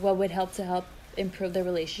 or what would help improve the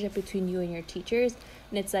relationship between you and your teachers?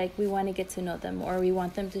 And it's like, we want to get to know them more. We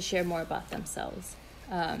want them to share more about themselves.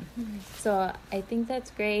 So I think that's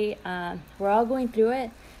great. We're all going through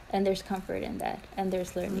it, and there's comfort in that, and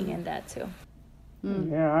there's learning in that too.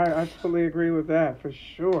 Yeah, I totally agree with that for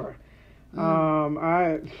sure.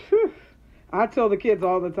 I tell the kids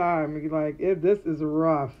all the time, like, this is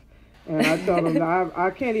rough. And I tell them that I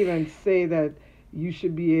can't even say that you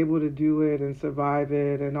should be able to do it and survive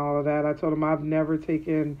it and all of that. I told them I've never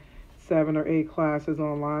taken 7 or 8 classes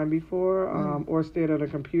online before, or stayed at a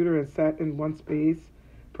computer and sat in one space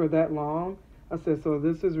for that long. I said, so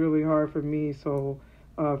this is really hard for me. So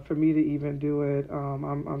for me to even do it,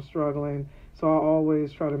 I'm struggling. So I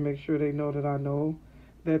always try to make sure they know that I know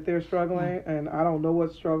that they're struggling, and I don't know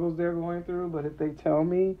what struggles they're going through, but if they tell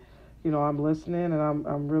me, you know, I'm listening, and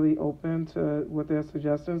I'm really open to what their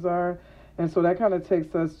suggestions are. And so that kind of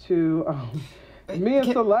takes us to me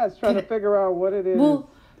and Celeste trying to figure out what it is. Well,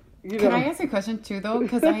 can I ask a question too, though?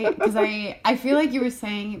 Because I feel like you were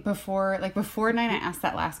saying before Nina asked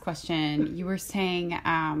that last question, you were saying,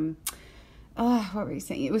 what were you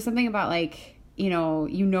saying? It was something about like, you know,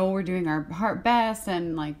 we're doing our heart best,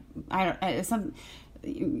 and like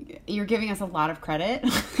you're giving us a lot of credit,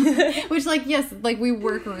 which like, yes, like we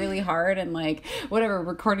work really hard, and like whatever,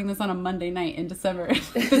 recording this on a Monday night in December,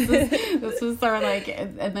 this was our like,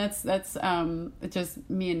 and that's just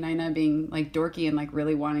me and Nina being like dorky and like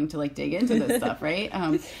really wanting to like dig into this stuff, right?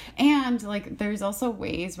 And like there's also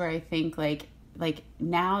ways where I think like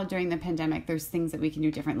now during the pandemic, there's things that we can do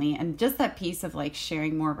differently. And just that piece of like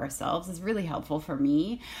sharing more of ourselves is really helpful for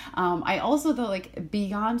me. I also, though, like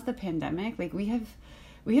beyond the pandemic, like we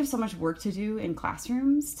have so much work to do in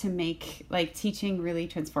classrooms to make like teaching really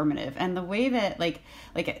transformative. And the way that like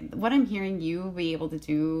what I'm hearing you be able to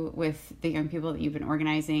do with the young people that you've been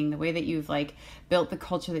organizing, the way that you've like built the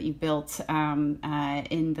culture that you've built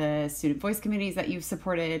in the student voice communities that you've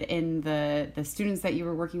supported, in the students that you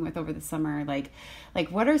were working with over the summer, like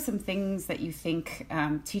what are some things that you think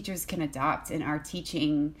teachers can adopt in our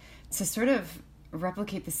teaching to sort of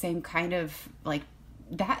replicate the same kind of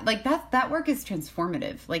that work is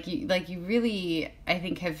transformative. Like you really, I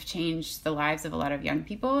think, have changed the lives of a lot of young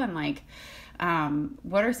people. And like,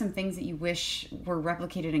 What are some things that you wish were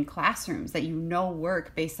replicated in classrooms that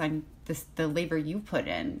work based on the labor you put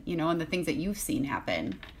in, and the things that you've seen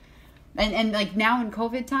happen? And like now in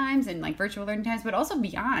COVID times and like virtual learning times, but also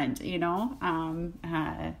beyond,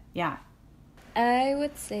 yeah. I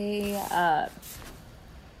would say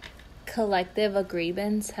collective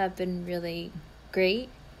agreements have been really great,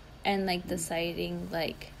 and like deciding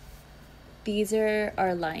like these are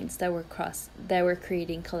our lines that we're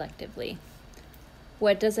creating collectively.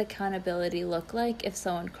 What does accountability look like if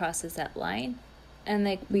someone crosses that line? And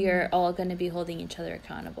like we are all going to be holding each other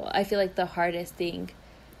accountable. I feel like the hardest thing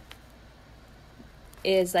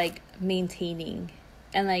is like maintaining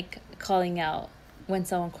and like calling out when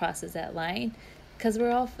someone crosses that line, because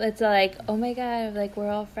it's like, oh my god, like we're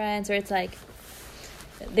all friends, or it's like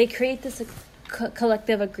they create this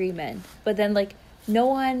collective agreement, but then like no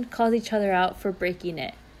one calls each other out for breaking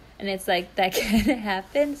it, and it's like that can't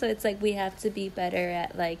happen. So it's like we have to be better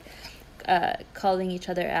at like calling each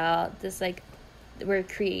other out. This like we're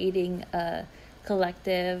creating a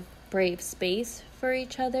collective brave space for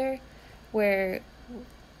each other, where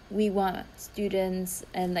we want students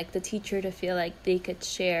and like the teacher to feel like they could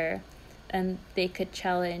share and they could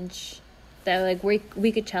challenge, that like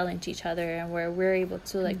we could challenge each other, and where we're able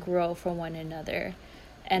to like grow from one another.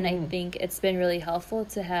 And I think it's been really helpful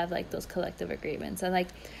to have like those collective agreements. And like,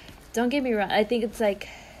 don't get me wrong, I think it's like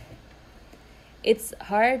it's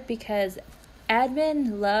hard because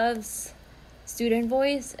admin loves student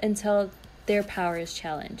voice until their power is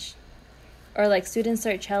challenged, or like students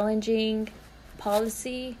start challenging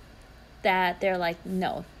policy that they're like,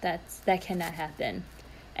 no, that cannot happen.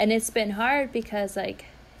 And it's been hard because like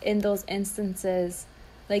in those instances,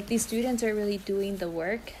 like these students are really doing the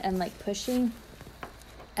work and like pushing,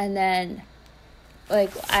 and then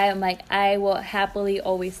like I will happily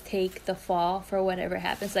always take the fall for whatever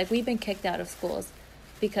happens. Like we've been kicked out of schools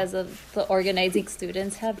because of the organizing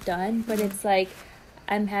students have done, but it's like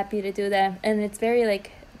I'm happy to do that. And it's very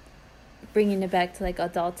like bringing it back to like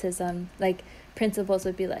adultism, like principals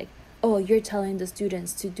would be like, oh, you're telling the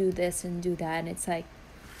students to do this and do that, and it's like,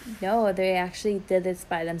 no, they actually did this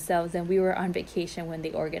by themselves, and we were on vacation when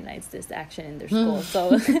they organized this action in their school.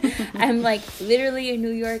 So I'm like literally in New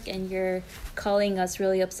York, and you're calling us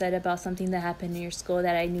really upset about something that happened in your school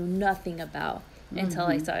that I knew nothing about until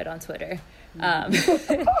I saw it on Twitter. So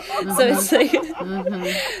it's like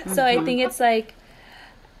so I think it's like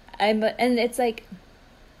and it's like,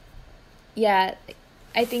 yeah,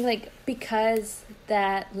 I think like because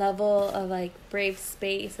that level of like brave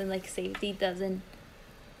space and like safety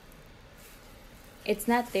it's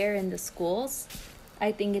not there in the schools.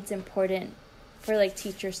 I think it's important for like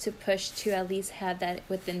teachers to push to at least have that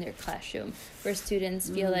within their classroom, where students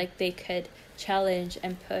feel like they could challenge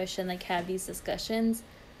and push and like have these discussions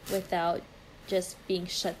without just being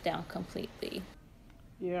shut down completely.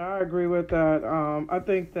 Yeah, I agree with that. I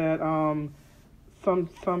think that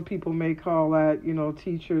some people may call that,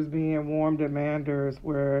 teachers being warm demanders,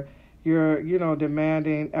 where you're,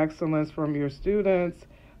 demanding excellence from your students,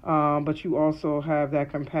 but you also have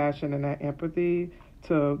that compassion and that empathy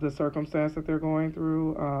to the circumstance that they're going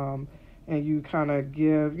through, and you kind of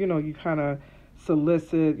give, you kind of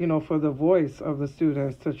solicit, for the voice of the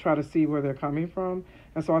students to try to see where they're coming from.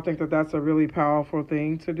 And so I think that that's a really powerful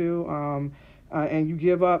thing to do. And you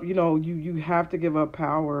give up, you have to give up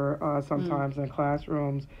power sometimes in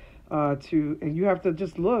classrooms and you have to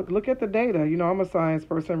just look at the data. I'm a science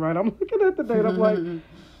person, right? I'm looking at the data. I'm like,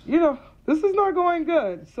 this is not going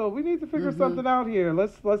good. So we need to figure something out here.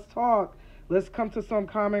 Let's talk. Let's come to some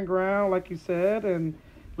common ground, like you said, and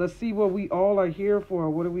let's see what we all are here for.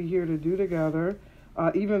 What are we here to do together?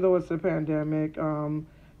 Even though it's a pandemic,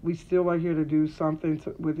 we still are here to do something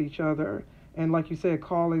with each other. And like you said,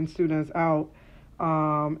 calling students out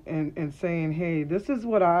and saying, hey, this is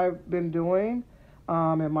what I've been doing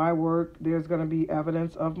in my work. There's going to be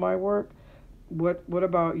evidence of my work. What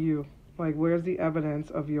about you? Like, where's the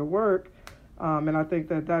evidence of your work? And I think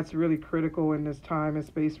that that's really critical in this time and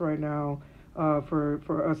space right now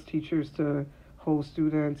for us teachers to hold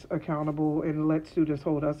students accountable and let students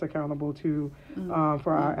hold us accountable too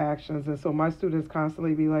for our actions. And so my students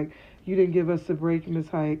constantly be like, you didn't give us a break, Ms.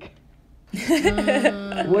 Hike.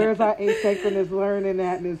 Where's our asynchronous learning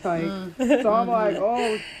at, Ms. Hike? So I'm like,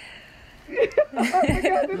 oh,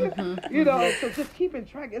 so just keeping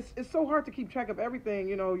track. It's so hard to keep track of everything.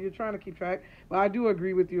 You're trying to keep track. But I do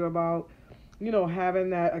agree with you about,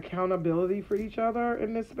 having that accountability for each other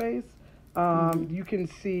in this space. You can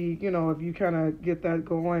see, if you kind of get that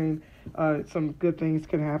going, some good things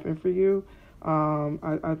can happen for you.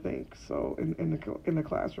 I think so in the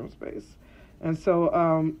classroom space. And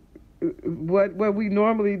so what we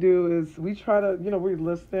normally do is we try to, we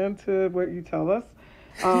listen to what you tell us,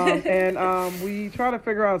 and we try to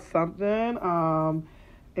figure out something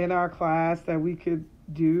in our class that we could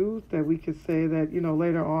do, that we could say that,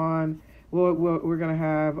 later on we're going to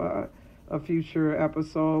have a future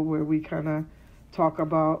episode where we kind of talk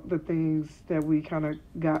about the things that we kind of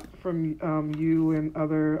got from you and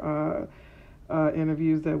other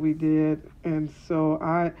interviews that we did. And so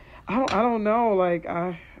I don't know, like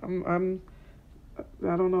I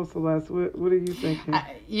don't know, Celeste. What are you thinking?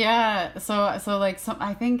 Yeah. So like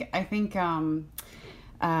I think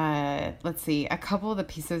let's see, a couple of the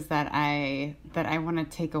pieces that I want to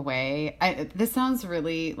take away. This sounds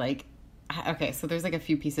really like, okay, so there's like a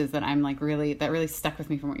few pieces that I'm like really stuck with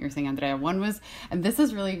me from what you're saying, Andrea. One was, and this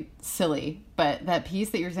is really silly, but that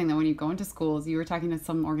piece that you're saying that when you go into schools, you were talking to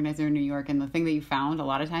some organizer in New York, and the thing that you found a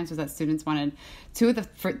lot of times was that students wanted two of the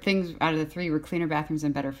things out of the three were cleaner bathrooms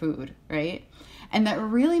and better food, right? And that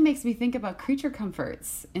really makes me think about creature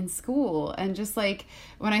comforts in school. And just like,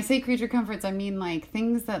 when I say creature comforts, I mean like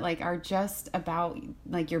things that like are just about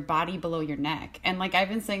like your body below your neck. And like I've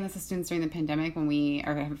been saying this to students during the pandemic when we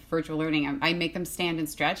are virtual learning, I make them stand and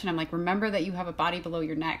stretch, and I'm like, remember that you have a body below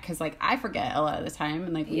your neck, because like I forget a lot of the time,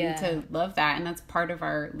 and like we need to love that, and that's part of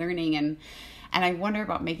our learning. And I wonder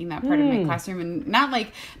about making that part of my classroom, and not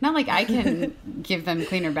like I can give them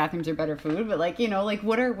cleaner bathrooms or better food, but like, like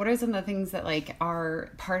what are some of the things that like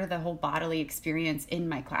are part of the whole bodily experience in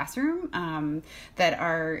my classroom,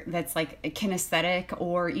 that's like kinesthetic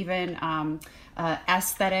or even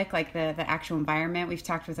aesthetic, like the actual environment. We've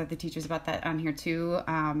talked with other teachers about that on here too,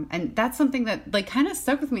 and that's something that like kind of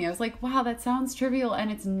stuck with me. I was like, wow, that sounds trivial, and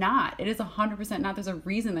it's not. It is 100% not. There's a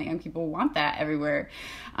reason that young people want that everywhere.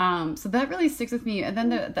 So that really sticks with me. And then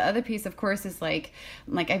the other piece, of course, is like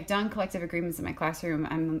I've done collective agreements in my classroom.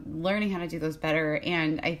 I'm learning how to do those better.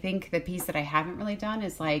 And I think the piece that I haven't really done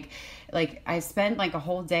is like I spent like a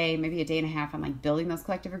whole day, maybe a day and a half, on like building those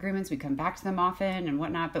collective agreements. We come back to them often and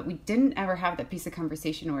whatnot, but we didn't ever have that piece of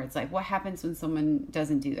conversation where it's like, what happens when someone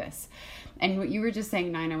doesn't do this? And what you were just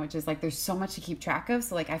saying, Nina, which is like, there's so much to keep track of.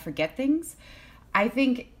 So like I forget things. I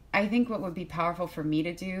think what would be powerful for me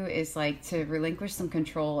to do is like to relinquish some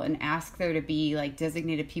control and ask there to be like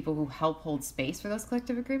designated people who help hold space for those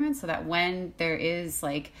collective agreements, so that when there is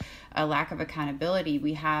like a lack of accountability,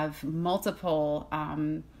 we have multiple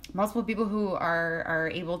people who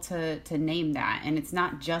are able to name that. And it's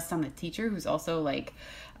not just on the teacher, who's also like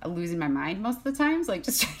losing my mind most of the times, like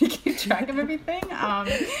just trying to keep track of everything.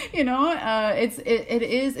 It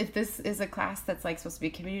is, if this is a class that's like supposed to be a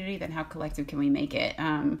community, then how collective can we make it?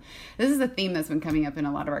 This is a theme that's been coming up in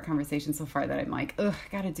a lot of our conversations so far, that I'm like, ugh, I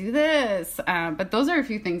gotta do this. But those are a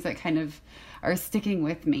few things that kind of are sticking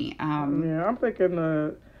with me. Yeah, I'm thinking,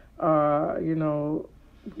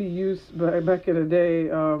 we used back in the day,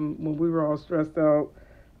 when we were all stressed out,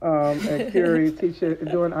 at Curie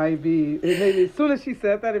doing IB. It made me, as soon as she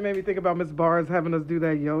said that, it made me think about Miss Barnes having us do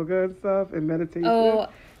that yoga and stuff and meditation. Oh,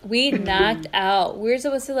 we knocked out. We were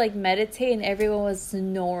supposed to like meditate, and everyone was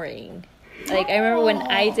snoring. Like I remember when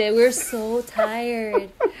I did, we were so tired.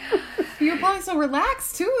 You're probably so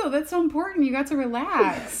relaxed too, though. That's so important. You got to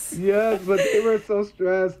relax. Yes, but they were so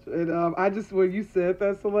stressed. And I just, when you said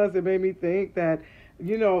that, Celeste, it made me think that,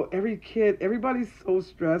 everybody's so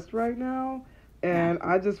stressed right now. And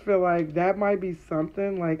I just feel like that might be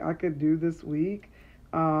something like I could do this week,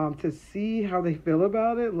 to see how they feel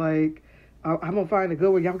about it. Like, I'm going to find a good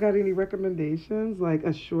one. Y'all got any recommendations? Like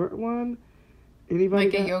a short one? Anybody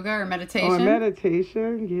like a yoga or meditation? Or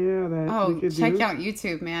meditation, yeah. We could check do. out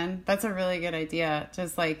YouTube, man. That's a really good idea.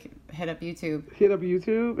 Just like hit up YouTube. Hit up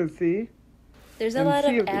YouTube and see. There's a lot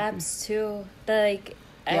of apps too, like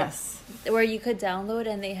yes, where you could download,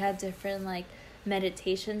 and they have different like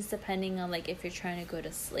meditations depending on like if you're trying to go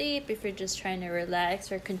to sleep, if you're just trying to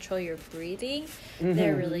relax or control your breathing.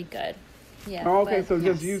 They're really good. Yeah. Oh, okay, so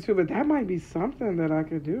just YouTube, but that might be something that I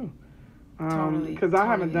could do. Totally. Because I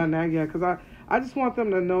haven't done that yet. Because I just want them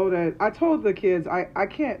to know that I told the kids I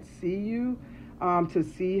can't see you to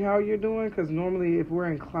see how you're doing, because normally if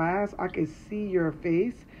we're in class, I can see your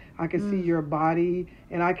face. I can see your body,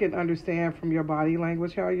 and I can understand from your body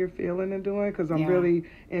language how you're feeling and doing, because I'm really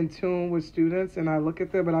in tune with students, and I look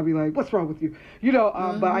at them and I'll be like, what's wrong with you?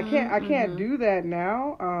 But I can't do that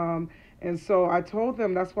now. And so I told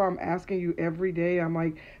them, that's why I'm asking you every day. I'm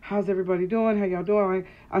like, how's everybody doing? How y'all doing?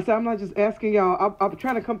 I said, I'm not just asking y'all. I'm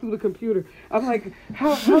trying to come through the computer. I'm like,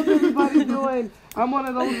 how's everybody doing? I'm one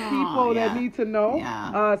of those people that need to know.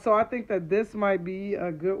 Yeah. So I think that this might be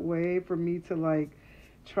a good way for me to like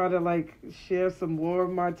try to like share some more of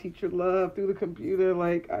my teacher love through the computer.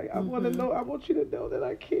 Like I want to know, I want you to know that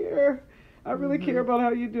I care. I really care about how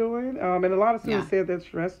you're doing. And a lot of students say they're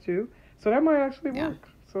stressed too. So that might actually work.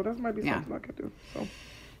 So that might be something I could do. So,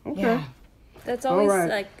 okay. Yeah. That's always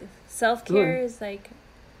like self-care is like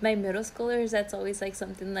my middle schoolers. That's always like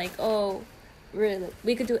something like, oh, really,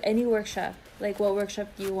 we could do any workshop. Like, what workshop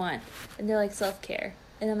do you want? And they're like self-care.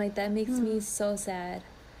 And I'm like, that makes me so sad.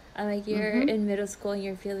 I'm like, you're in middle school and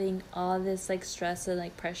you're feeling all this like stress and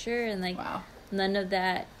like pressure and like none of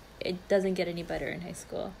that. It doesn't get any better in high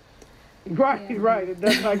school. Right. It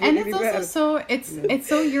does not get and any it's also better. so it's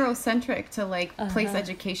so Eurocentric to like place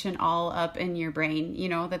education all up in your brain, you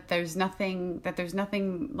know, that there's nothing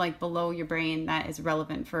like below your brain that is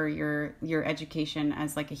relevant for your education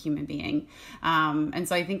as like a human being. And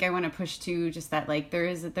so I think I want to push to just that like there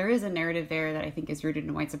is a narrative there that I think is rooted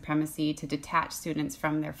in white supremacy to detach students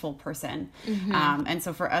from their full person. And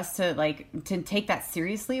so for us to take that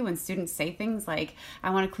seriously when students say things like,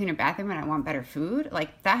 I want a cleaner bathroom and I want better food,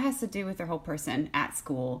 like that has to do with their whole person at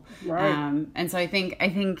school. Right. And so I think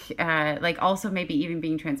like also maybe even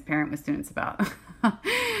being transparent with students about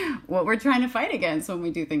what we're trying to fight against when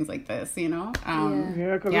we do things like this, you know?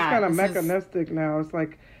 Because it's kind of mechanistic now. It's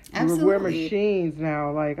like we're machines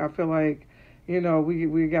now. Like I feel like, you know,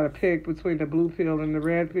 we got to pick between the blue pill and the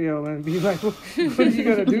red pill and be like, what are you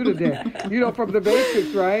going to do today? You know, from the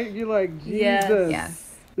basics, right? You're like,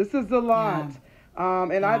 Jesus, this is a lot. Yeah.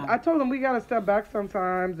 And I told them we got to step back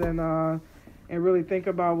sometimes and really think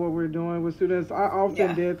about what we're doing with students. I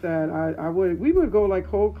often did that. We would go like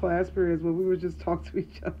whole class periods where we would just talk to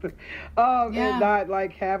each other, and not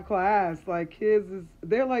like have class. Like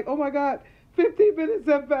they're like, oh my God, 15 minutes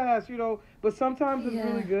have passed, you know. But sometimes it's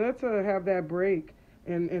really good to have that break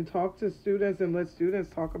and talk to students and let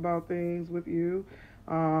students talk about things with you.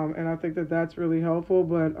 And I think that that's really helpful,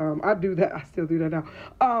 but I do that. I still do that now.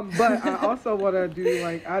 But I also want to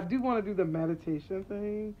do I do want to do the meditation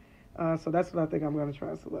thing. So that's what I think I'm going to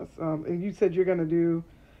try, Celeste. And you said you're going to do,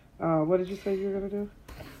 what did you say you were going to do?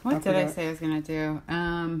 What did I say I was going to do?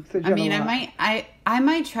 I mean, I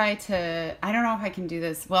might try to, I don't know if I can do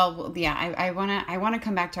this. Well, yeah, I want to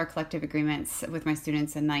come back to our collective agreements with my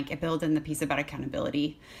students and like build in the piece about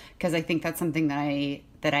accountability, because I think that's something that I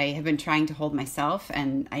have been trying to hold myself,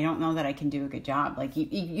 and I don't know that I can do a good job. Like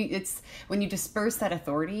it's when you disperse that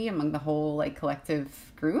authority among the whole like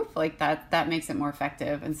collective group, like that makes it more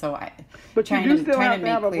effective. And so but you do still have to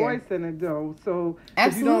have a voice in it though. So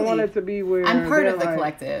if you don't want it to be where I'm part of the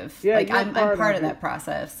collective. Yeah, like I'm part of that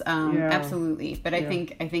process. Absolutely. But I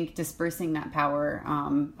think dispersing that power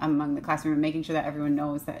among the classroom and making sure that everyone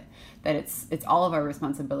knows that it's all of our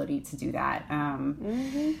responsibility to do that.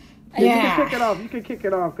 You can kick it off. You can kick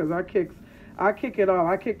it off because I kick it off.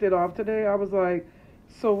 I kicked it off today. I was like,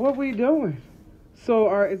 so what we doing?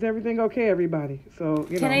 So is everything okay, everybody? So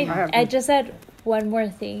I just had one more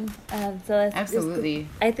thing. So absolutely.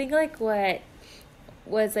 I think like what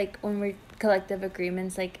was like when we're collective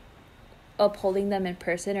agreements, like upholding them in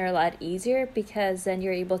person are a lot easier, because then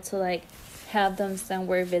you're able to like have them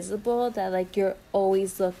somewhere visible that like you're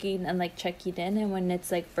always looking and like checking in. And when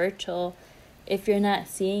it's like virtual, if you're not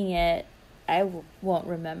seeing it, I won't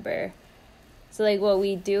remember. So like what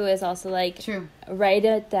we do is also like write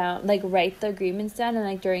it down, like write the agreements down, and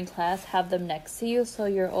like during class have them next to you, so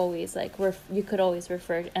you're always like you could always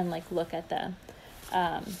refer and like look at them,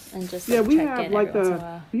 and just like, we check have in like every once in a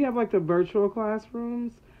while. we have like the virtual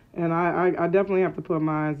classrooms, and I definitely have to put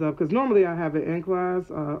mine up because normally I have it in class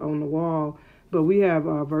on the wall. But we have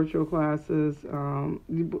virtual classes, the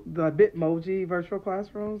Bitmoji virtual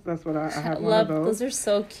classrooms. That's what I have. One of those. Those are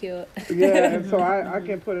so cute. Yeah, and so I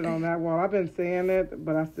can put it on that wall. I've been saying it,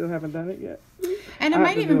 but I still haven't done it yet. And it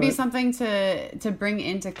might even be something to bring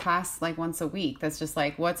into class like once a week. That's just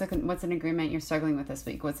like what's an agreement you're struggling with this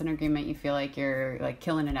week? What's an agreement you feel like you're like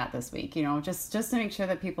killing it at this week? You know, just to make sure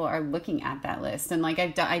that people are looking at that list. And like I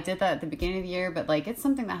did that at the beginning of the year, but like it's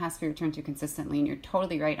something that has to be returned to consistently. And you're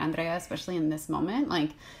totally right, Andrea, especially in this moment.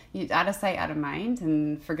 Like you out of sight, out of mind,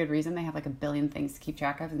 and for good reason. They have like a billion things to keep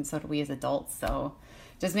track of, and so do we as adults. So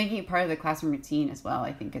just making it part of the classroom routine as well,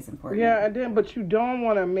 I think, is important. Yeah, but you don't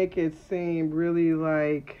want to make it seem really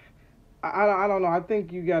like, I don't know. I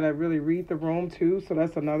think you got to really read the room too. So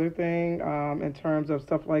that's another thing in terms of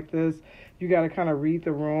stuff like this. You got to kind of read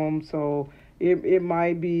the room. So it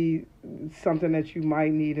might be something that you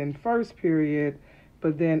might need in first period,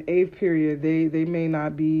 but then eighth period, they may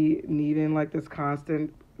not be needing like this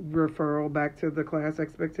constant referral back to the class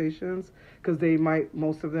expectations, because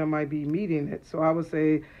most of them might be meeting it. So I would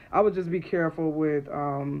say I would just be careful with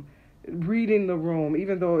reading the room,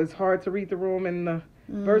 even though it's hard to read the room in the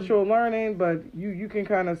virtual learning, but you can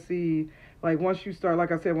kind of see, like, once you start,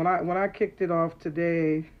 like I said, when I kicked it off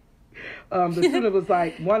today, the student was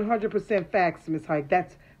like, 100% facts, Miss Hike.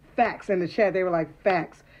 That's facts. In the chat, they were like,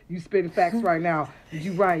 facts. You spitting facts right now.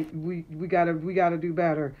 You right. We gotta do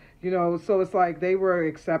better. You know, so it's like they were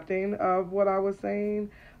accepting of what I was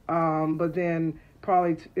saying. But then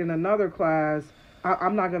probably in another class,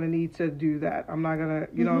 I'm not gonna need to do that. I'm not gonna,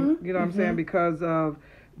 you know what I'm saying, because of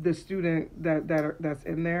the student that's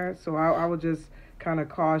in there. So I would just kind of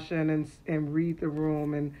caution and read the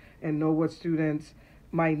room and know what students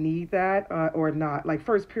might need that or not. Like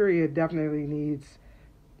first period definitely needs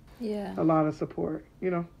a lot of support,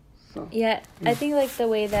 you know. So I think like the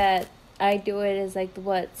way that I do it is like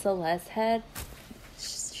what Celeste had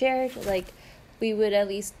shared. Like we would at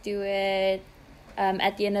least do it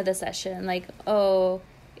at the end of the session. Like, oh,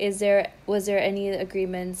 was there any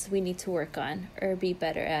agreements we need to work on or be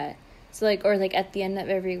better at? So like, or like at the end of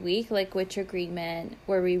every week, like which agreement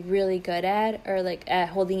were we really good at, or like at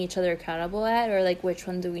holding each other accountable at, or like which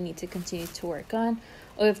one do we need to continue to work on?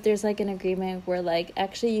 Or if there's like an agreement where like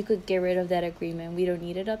actually you could get rid of that agreement, we don't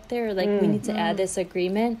need it up there, or like we need to add this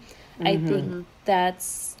agreement. I think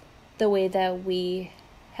that's the way that we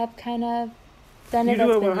have kind of done it. You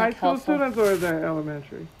do it with high school students or is that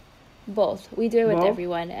elementary? Both. We do it with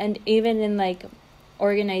everyone, and even in like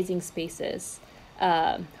organizing spaces.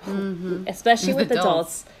 Especially with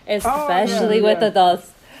adults. Especially with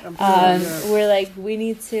adults. We're like, we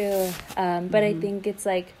need to, but I think it's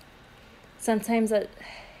like, sometimes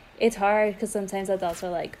it's hard because sometimes adults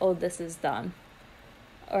are like, oh, this is dumb.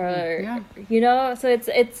 Or, you know, so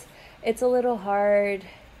it's a little hard.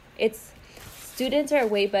 Students are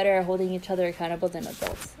way better at holding each other accountable than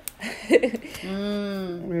adults.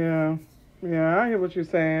 Yeah, I hear what you're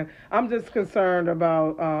saying. I'm just concerned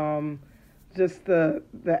about, just the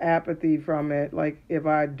apathy from it, like if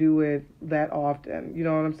I do it that often, you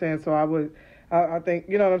know what I'm saying? So I think,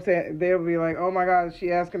 you know what I'm saying, they'll be like, oh my God, is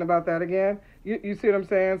she asking about that again? You see what I'm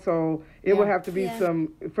saying? So it would have to be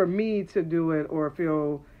for me to do it or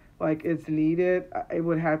feel like it's needed, it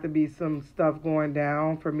would have to be some stuff going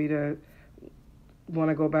down for me to want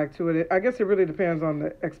to go back to it. I guess it really depends on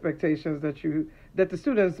the expectations that the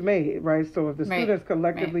students made, right? So if the students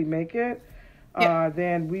collectively make it,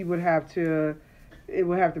 then it would have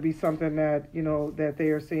to be something that, you know, that they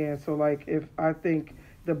are seeing. So like if I think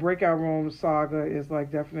the breakout room saga is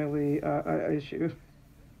like definitely an issue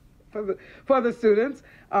for the students.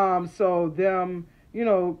 So them, you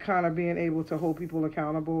know, kind of being able to hold people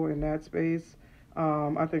accountable in that space.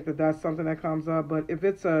 I think that's something that comes up. But if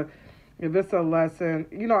it's a lesson,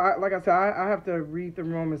 you know, like I said, I have to read the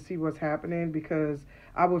room and see what's happening, because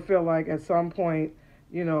I would feel like at some point,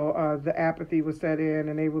 you know, the apathy would set in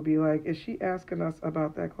and they would be like, is she asking us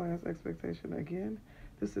about that class expectation again?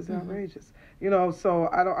 This is outrageous. You know, so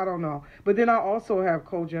I don't know. But then I also have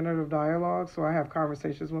co-generative dialogue, so I have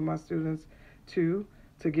conversations with my students too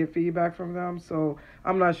to get feedback from them. So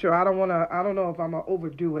I'm not sure. I don't know if I'm going to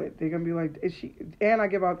overdo it. They're going to be like, is she, and I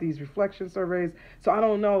give out these reflection surveys. So I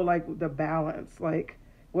don't know, like, the balance, like,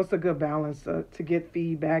 what's a good balance to get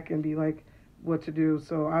feedback and be like, what to do.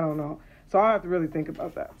 So I don't know. So I'll have to really think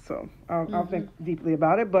about that. So I'll think deeply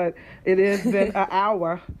about it. But it has been an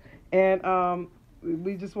hour. And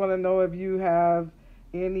we just want to know if you have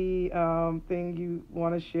any thing you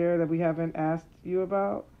want to share that we haven't asked you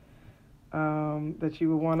about, that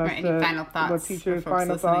you would want us any final thoughts, what teachers'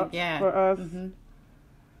 final thoughts yeah. for us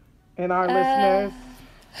and our listeners.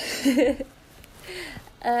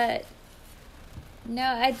 No,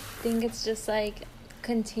 I think it's just like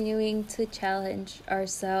continuing to challenge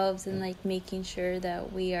ourselves and like making sure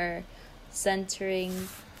that we are centering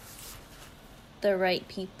the right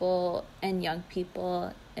people and young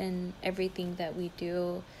people in everything that we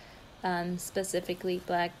do, specifically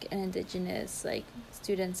Black and Indigenous, like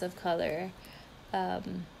students of color.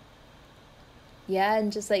 And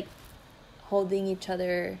just like holding each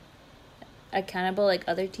other accountable, like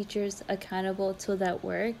other teachers accountable to that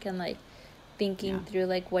work, and like thinking through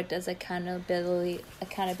like what does accountability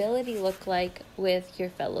look like with your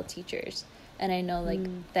fellow teachers. And I know like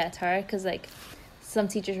that's hard because like some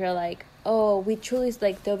teachers are like, oh, we truly,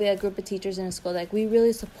 like there'll be a group of teachers in a school like we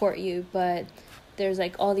really support you, but there's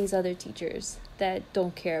like all these other teachers that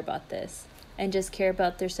don't care about this and just care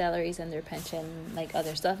about their salaries and their pension, like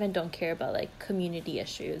other stuff, and don't care about like community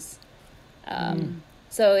issues.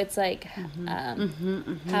 So it's like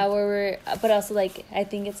how are we, but also like I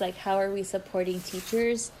think it's like how are we supporting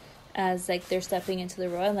teachers as like they're stepping into the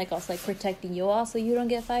role, and like also like protecting you all so you don't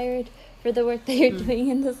get fired for the work that you're doing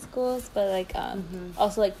in the schools, but like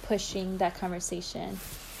also like pushing that conversation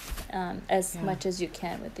as much as you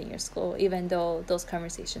can within your school, even though those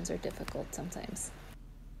conversations are difficult sometimes.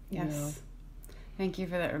 Yes. Yeah. Thank you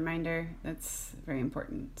for that reminder. That's very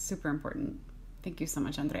important, super important. Thank you so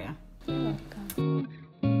much, Andrea. You're welcome.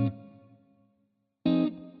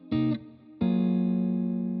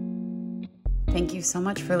 Thank you so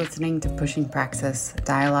much for listening to Pushing Praxis,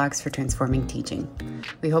 Dialogues for Transforming Teaching.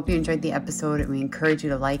 We hope you enjoyed the episode, and we encourage you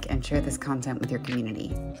to like and share this content with your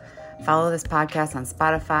community. Follow this podcast on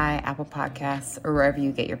Spotify, Apple Podcasts, or wherever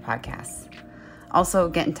you get your podcasts. Also,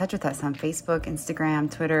 get in touch with us on Facebook, Instagram,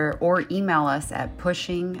 Twitter, or email us at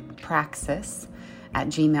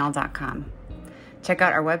pushingpraxis@gmail.com. Check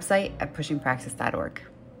out our website at pushingpraxis.org.